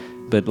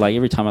 but like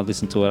every time I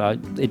listen to it,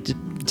 it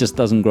just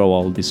doesn't grow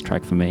old, this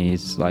track for me.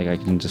 It's like I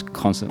can just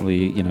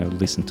constantly,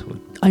 listen to it.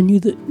 I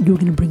knew that you were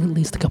going to bring at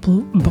least a couple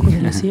of Paco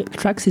de Lucia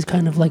tracks. He's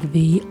kind of like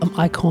the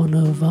icon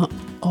of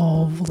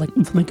like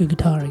flamenco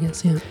guitar, I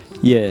guess, yeah.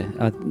 Yeah,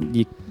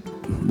 you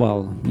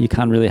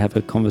can't really have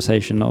a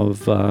conversation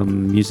of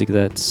music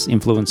that's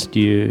influenced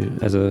you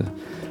as a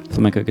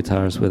flamenco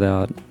guitarist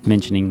without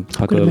mentioning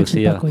Paco de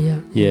Lucia. Paco, yeah.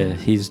 Yeah,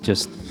 he's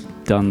just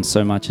done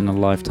so much in a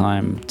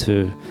lifetime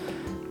to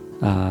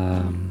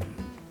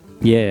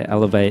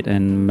elevate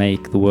and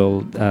make the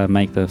world,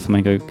 make the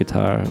flamenco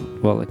guitar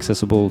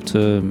accessible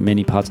to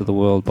many parts of the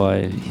world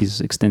by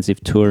his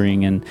extensive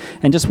touring and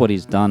just what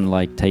he's done,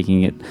 like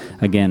taking it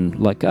again,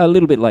 like a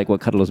little bit like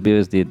what Carlos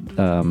Vives did,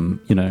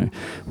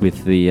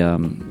 with the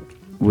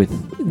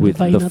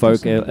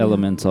folk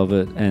elements of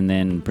it, and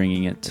then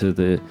bringing it to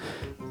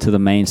the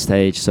main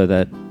stage so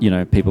that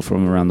people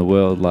from around the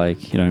world,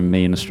 like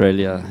me in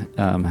Australia,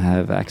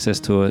 have access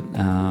to it,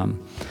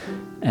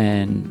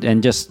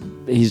 and just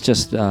he's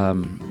just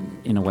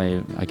in a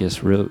way, I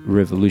guess,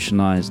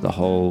 revolutionized the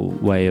whole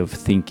way of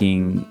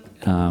thinking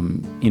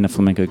in a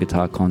flamenco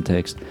guitar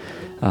context.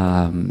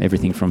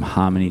 Everything from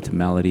harmony to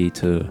melody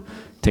to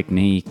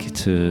technique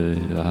to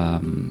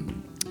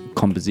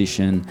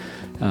composition.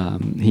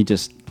 He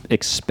just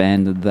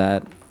expanded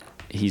that.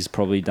 He's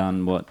probably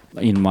done what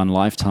in one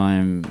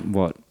lifetime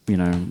would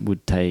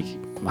take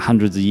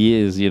hundreds of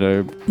years.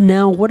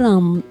 Now,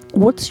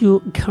 what's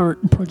your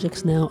current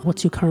projects now?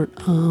 What's your current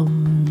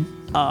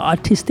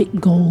artistic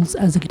goals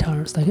as a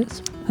guitarist, I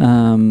guess?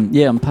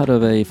 I'm part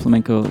of a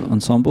flamenco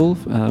ensemble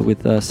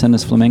with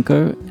Cenas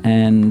Flamenco,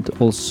 and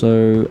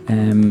also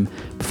am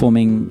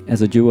performing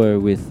as a duo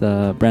with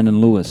Brandon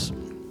Lewis.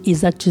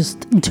 Is that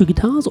just two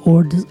guitars,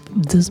 or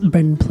does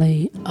Brendan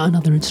play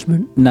another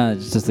instrument? No,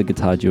 it's just a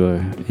guitar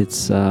duo.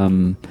 It's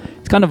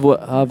kind of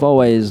what I've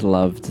always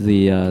loved,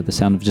 the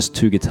sound of just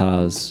two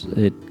guitars.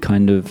 It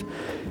kind of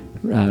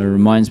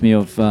reminds me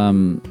of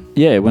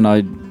when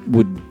I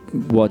would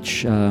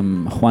watch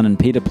Juan and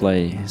Peter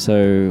play.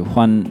 So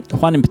Juan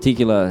in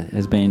particular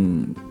has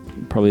been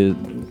probably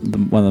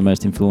one of the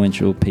most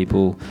influential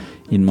people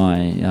in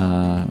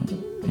my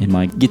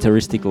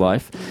guitaristic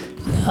life.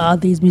 Are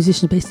these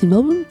musicians based in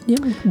Melbourne?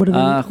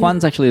 Yeah.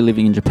 Juan's actually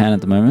living in Japan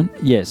at the moment.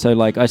 Yeah, so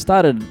like I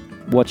started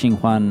watching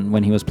Juan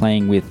when he was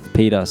playing with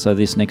Peter. So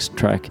this next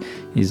track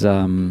is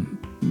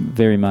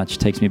very much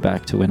takes me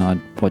back to when I'd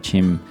watch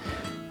him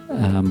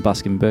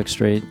busk in Burke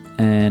Street.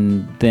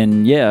 And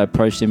then I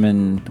approached him,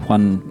 and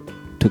Juan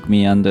took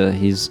me under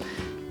his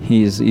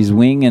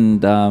wing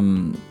and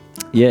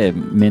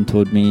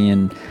mentored me,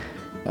 and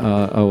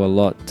owe a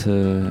lot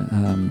to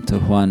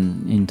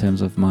Juan in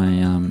terms of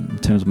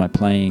my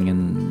playing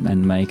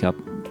and makeup,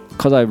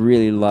 because I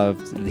really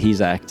loved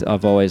his act.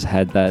 I've always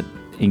had that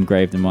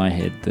engraved in my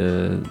head,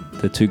 the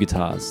two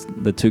guitar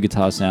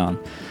sound,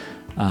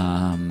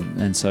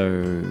 and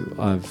so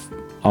I've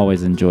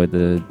always enjoyed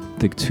the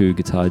two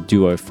guitar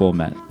duo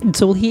format.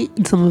 So we'll hear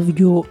some of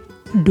your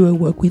duo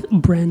work with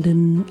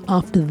Brandon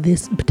after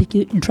this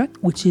particular track,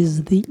 which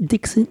is the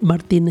Dixon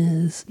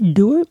Martinez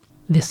duo.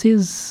 This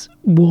is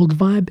World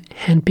Vibe,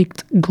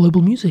 handpicked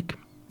global music.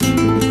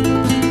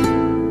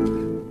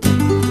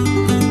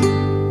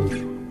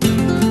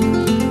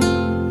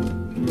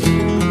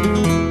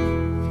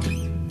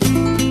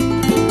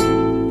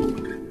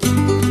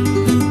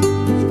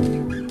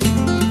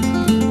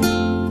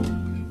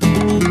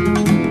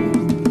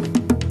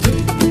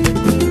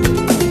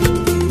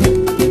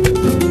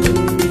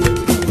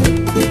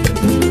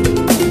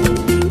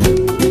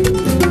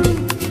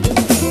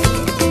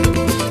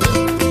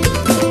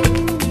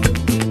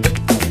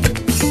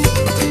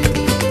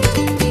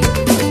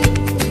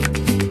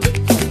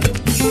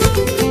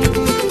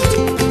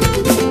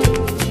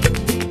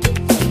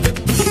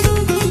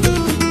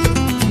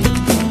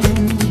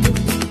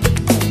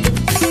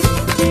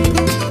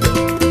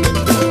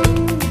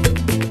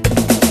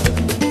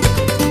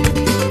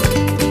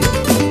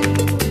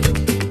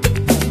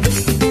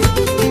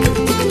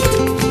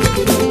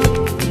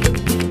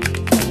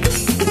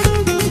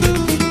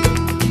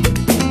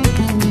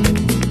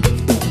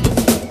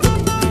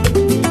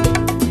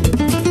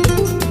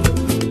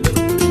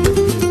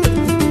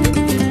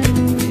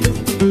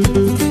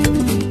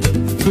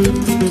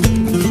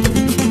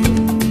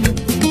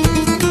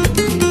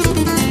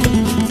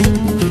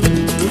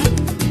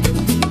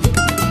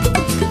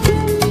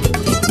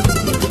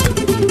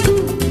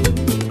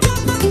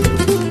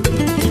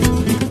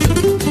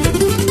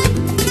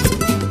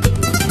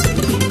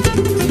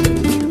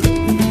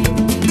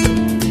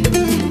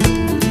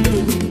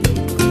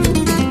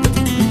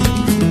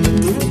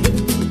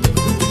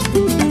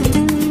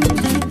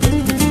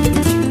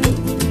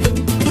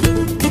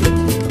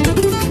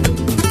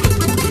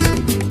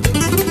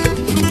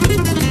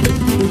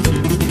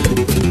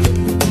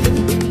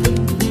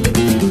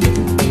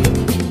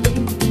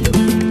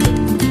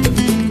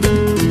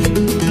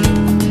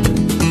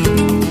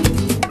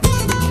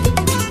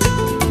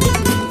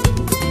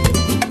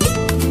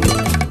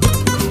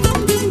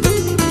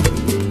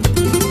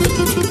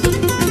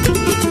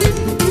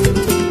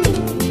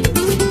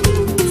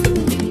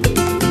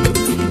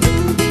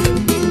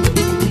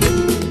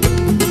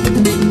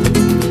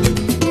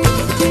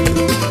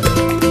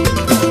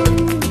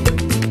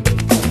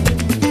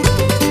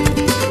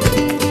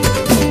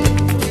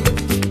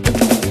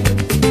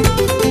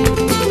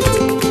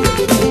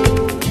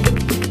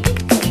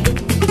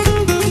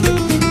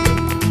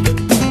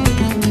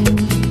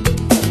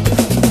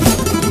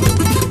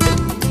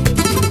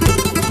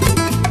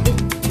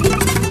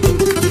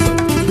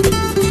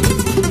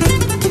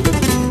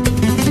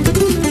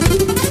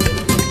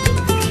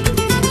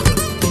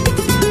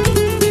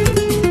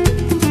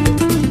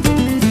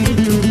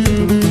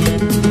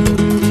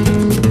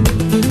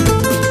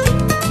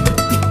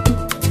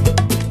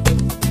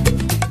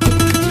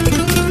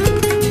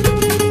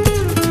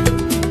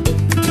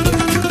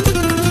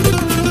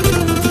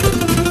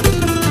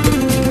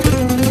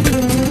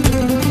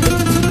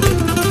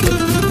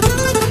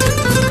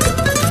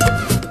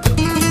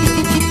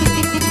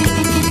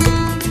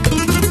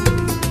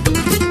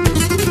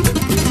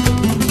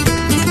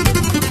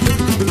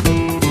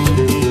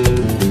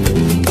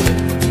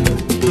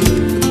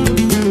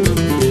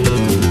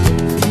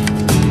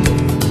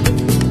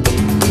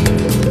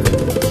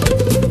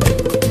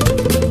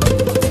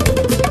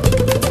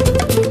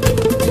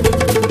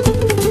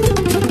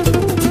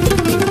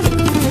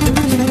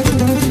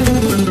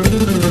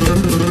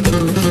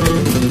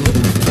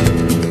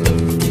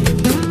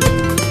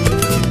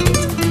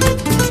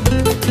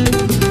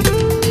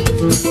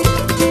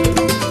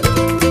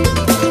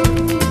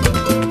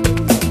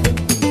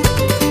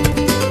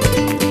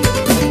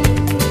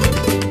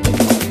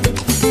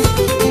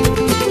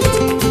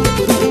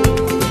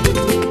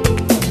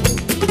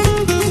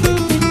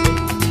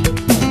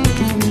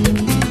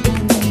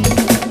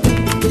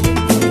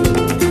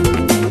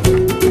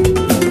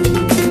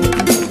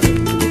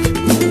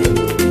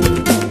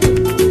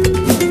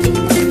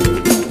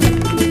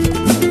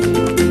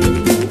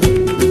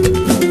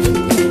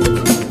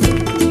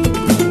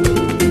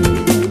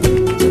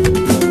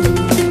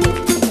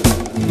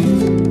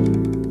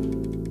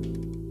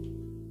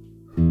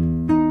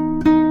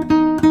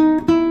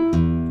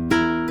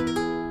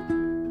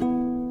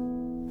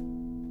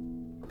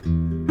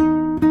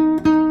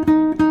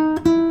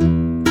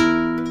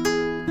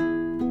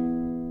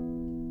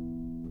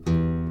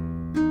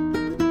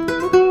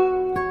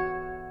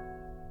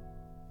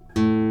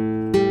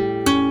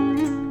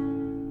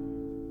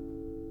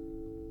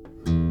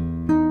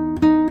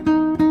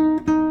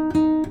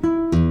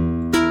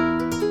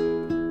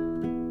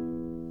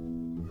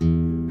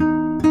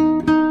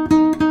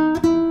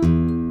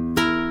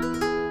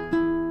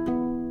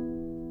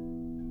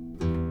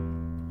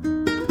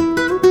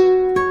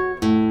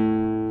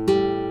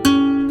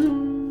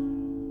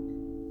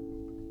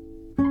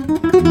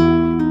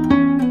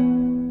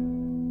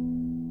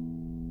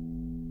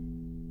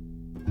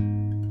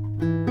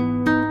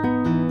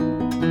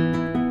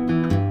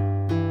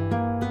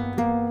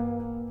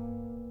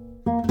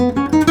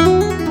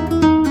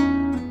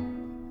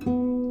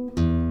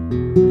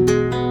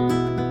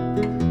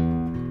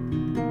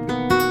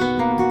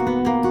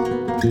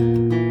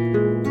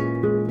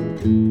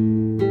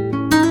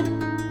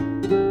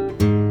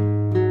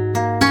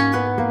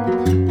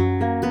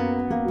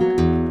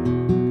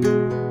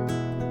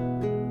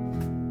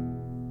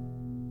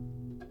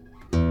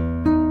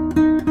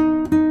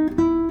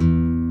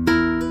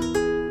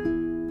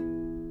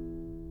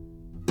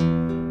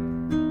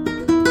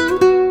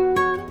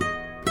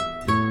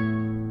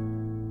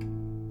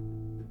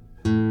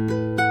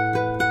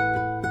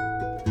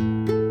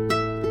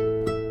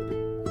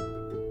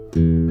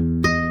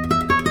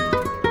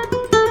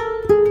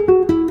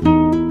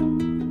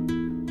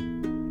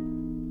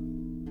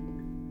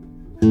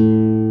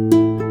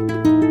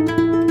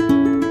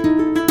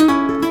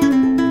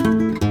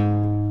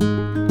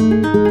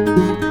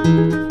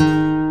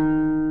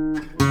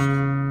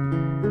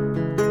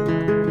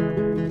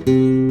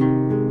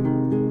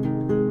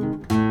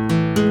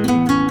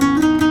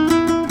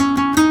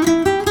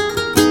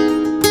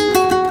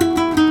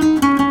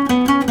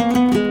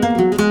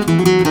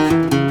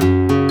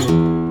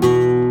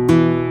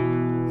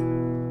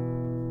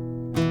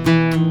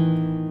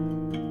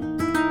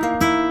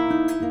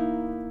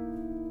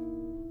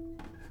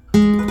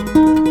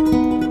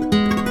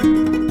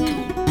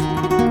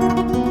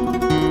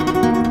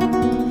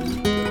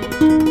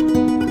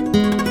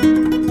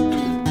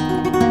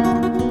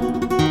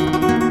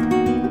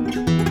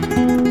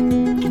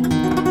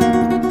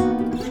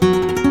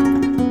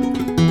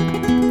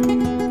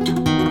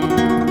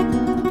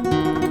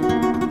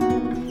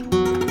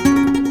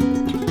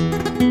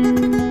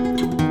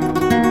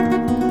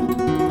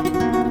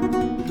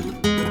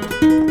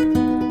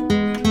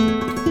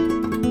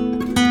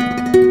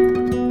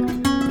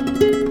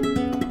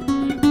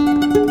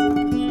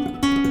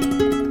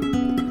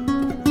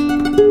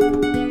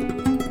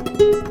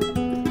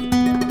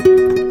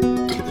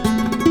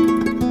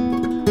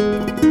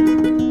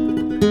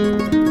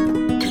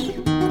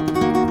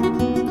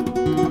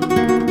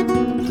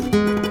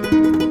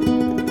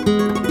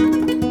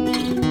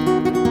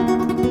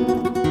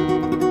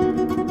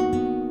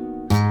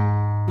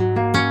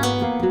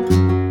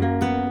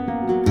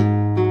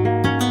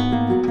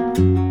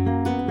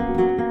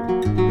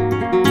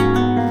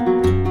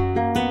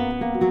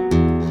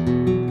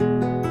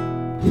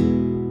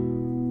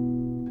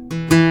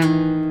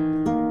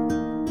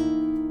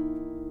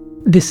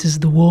 This is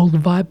the World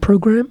Vibe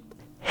program,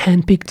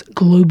 handpicked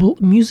global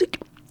music.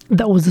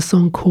 That was a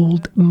song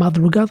called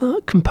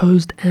Madrugada,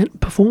 composed and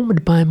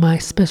performed by my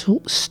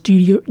special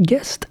studio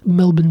guest,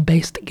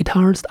 Melbourne-based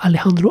guitarist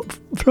Alejandro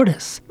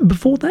Flores.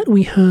 Before that,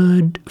 we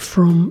heard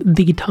from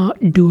the guitar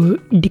duo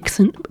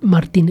Dixon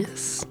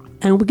Martinez.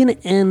 And we're going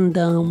to end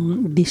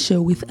this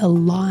show with a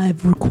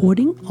live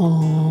recording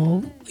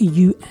of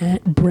you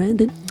and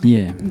Brandon.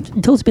 Yeah.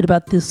 Tell us a bit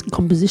about this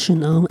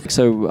composition.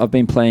 So I've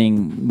been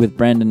playing with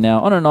Brandon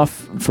now on and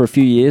off for a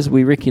few years.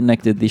 We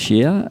reconnected this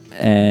year,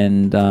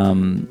 and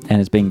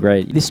it's been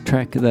great. This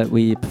track that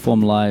we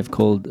performed live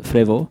called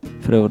Frevo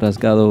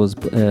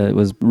Rasgado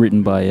was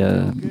written by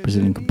a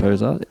Brazilian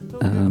composer,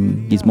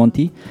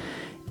 Gismonti,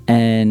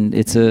 and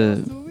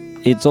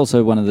it's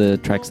also one of the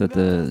tracks that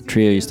the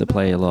trio used to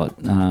play a lot,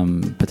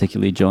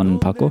 particularly John and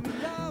Paco.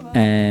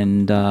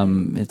 And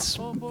it's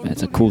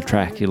a cool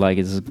track.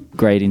 It's a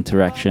great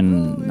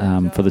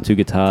interaction for the two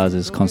guitars.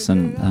 There's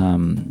constant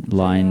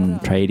line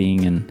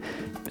trading, and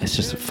it's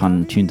just a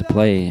fun tune to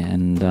play.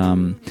 And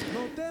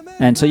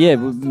so yeah,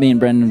 me and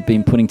Brandon have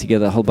been putting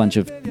together a whole bunch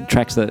of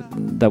tracks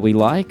that we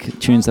like,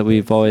 tunes that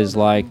we've always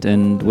liked,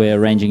 and we're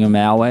arranging them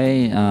our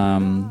way,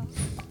 kind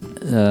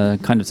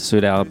of to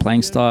suit our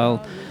playing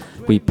style.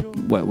 We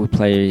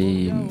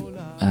play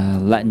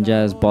Latin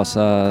jazz,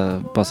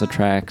 bossa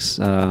tracks,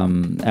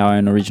 our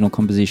own original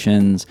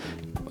compositions.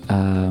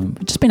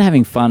 Just been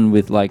having fun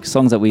with like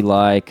songs that we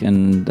like,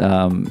 and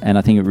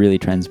I think it really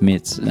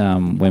transmits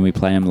when we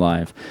play them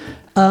live.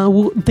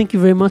 Well, thank you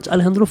very much,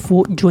 Alejandro,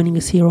 for joining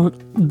us here on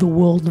the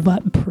World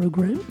Vibe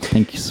program.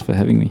 Thanks for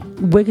having me.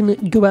 We're going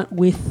to go out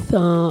with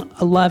a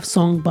live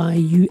song by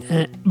you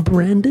and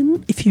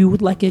Brandon. If you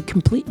would like a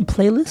complete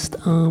playlist,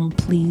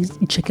 please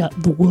check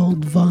out the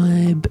World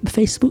Vibe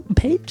Facebook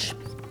page.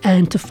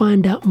 And to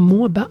find out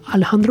more about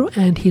Alejandro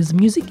and his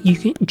music, you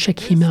can check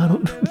him out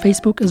on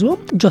Facebook as well.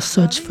 Just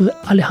search for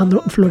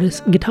Alejandro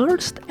Flores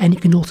Guitarist, and you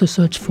can also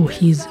search for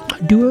his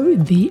duo,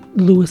 the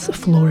Luis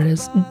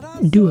Flores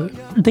Duo.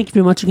 Thank you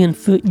very much again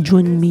for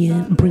joining me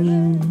and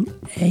bringing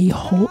a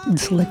whole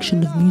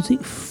selection of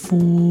music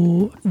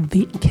for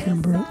the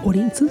Canberra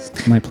audiences.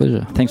 My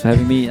pleasure. Thanks for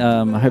having me.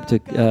 I hope to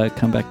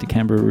come back to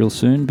Canberra real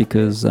soon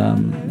because,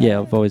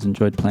 I've always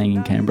enjoyed playing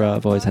in Canberra.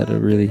 I've always had a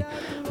really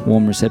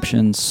warm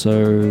reception.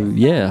 So,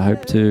 I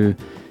hope to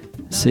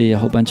see a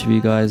whole bunch of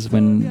you guys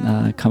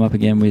when come up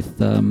again with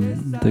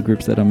the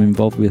groups that I'm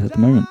involved with at the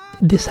moment.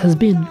 This has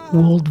been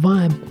World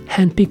Vibe,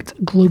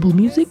 handpicked global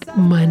music.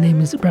 My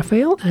name is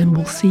Rafael, and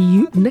we'll see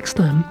you next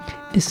time.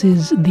 This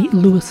is the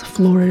Luis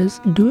Flores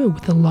Duo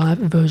with a live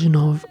version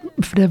of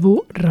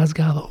Frevo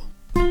Rasgado.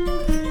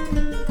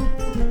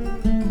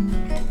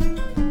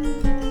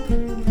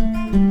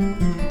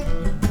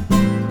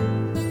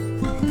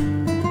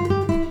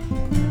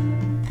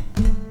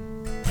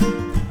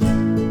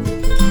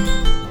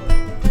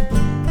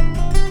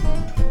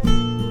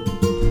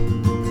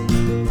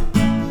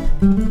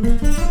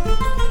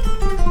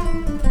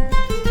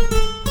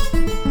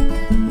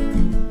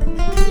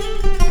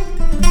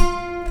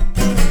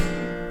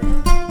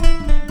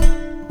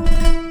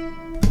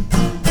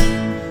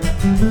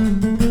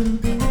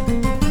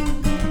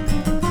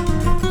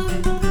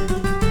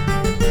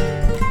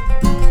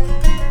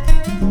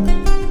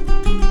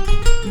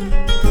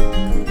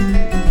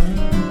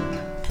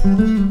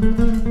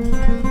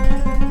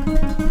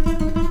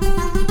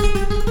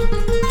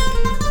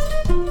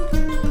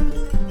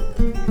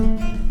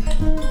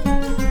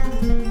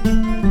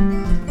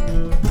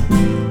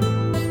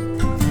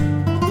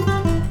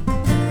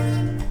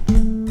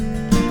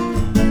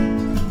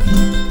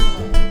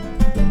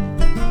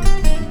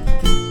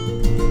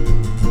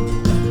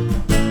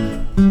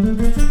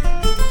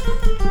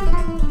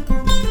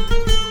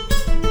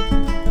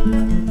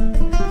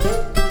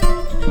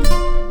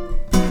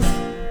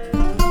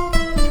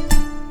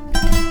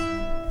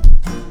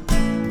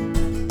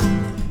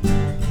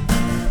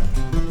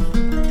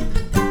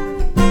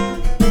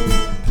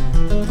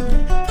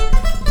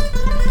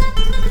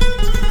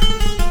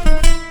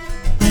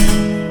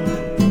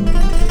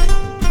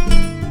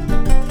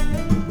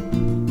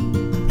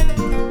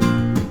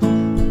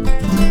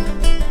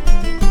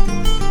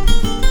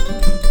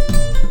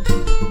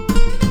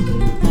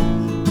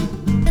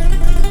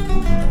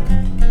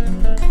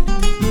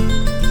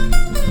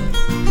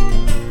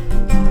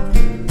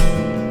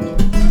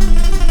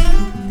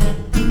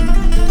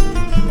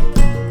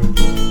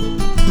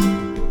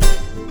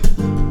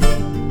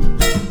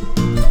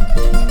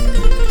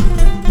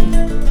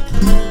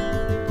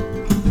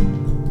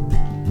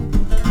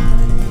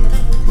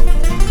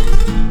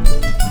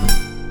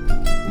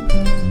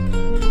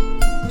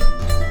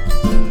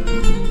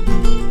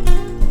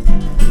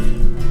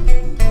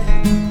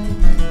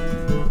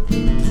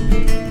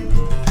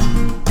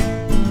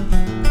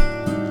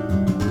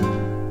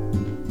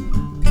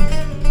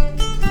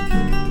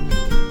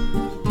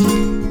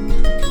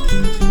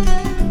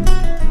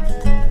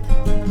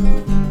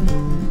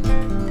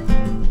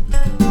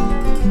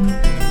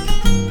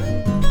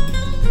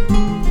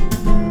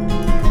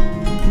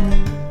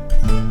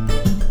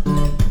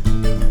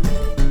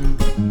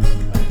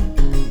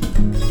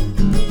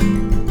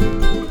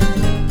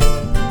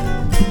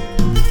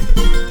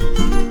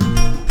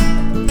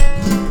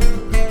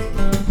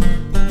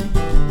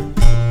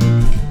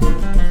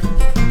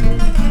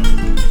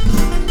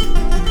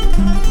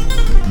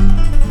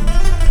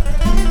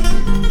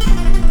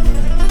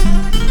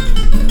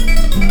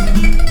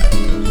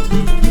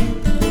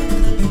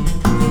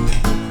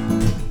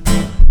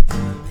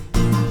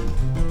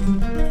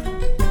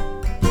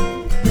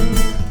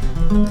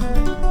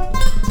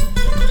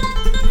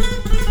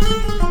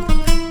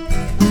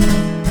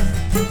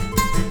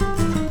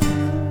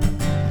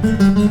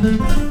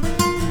 Thank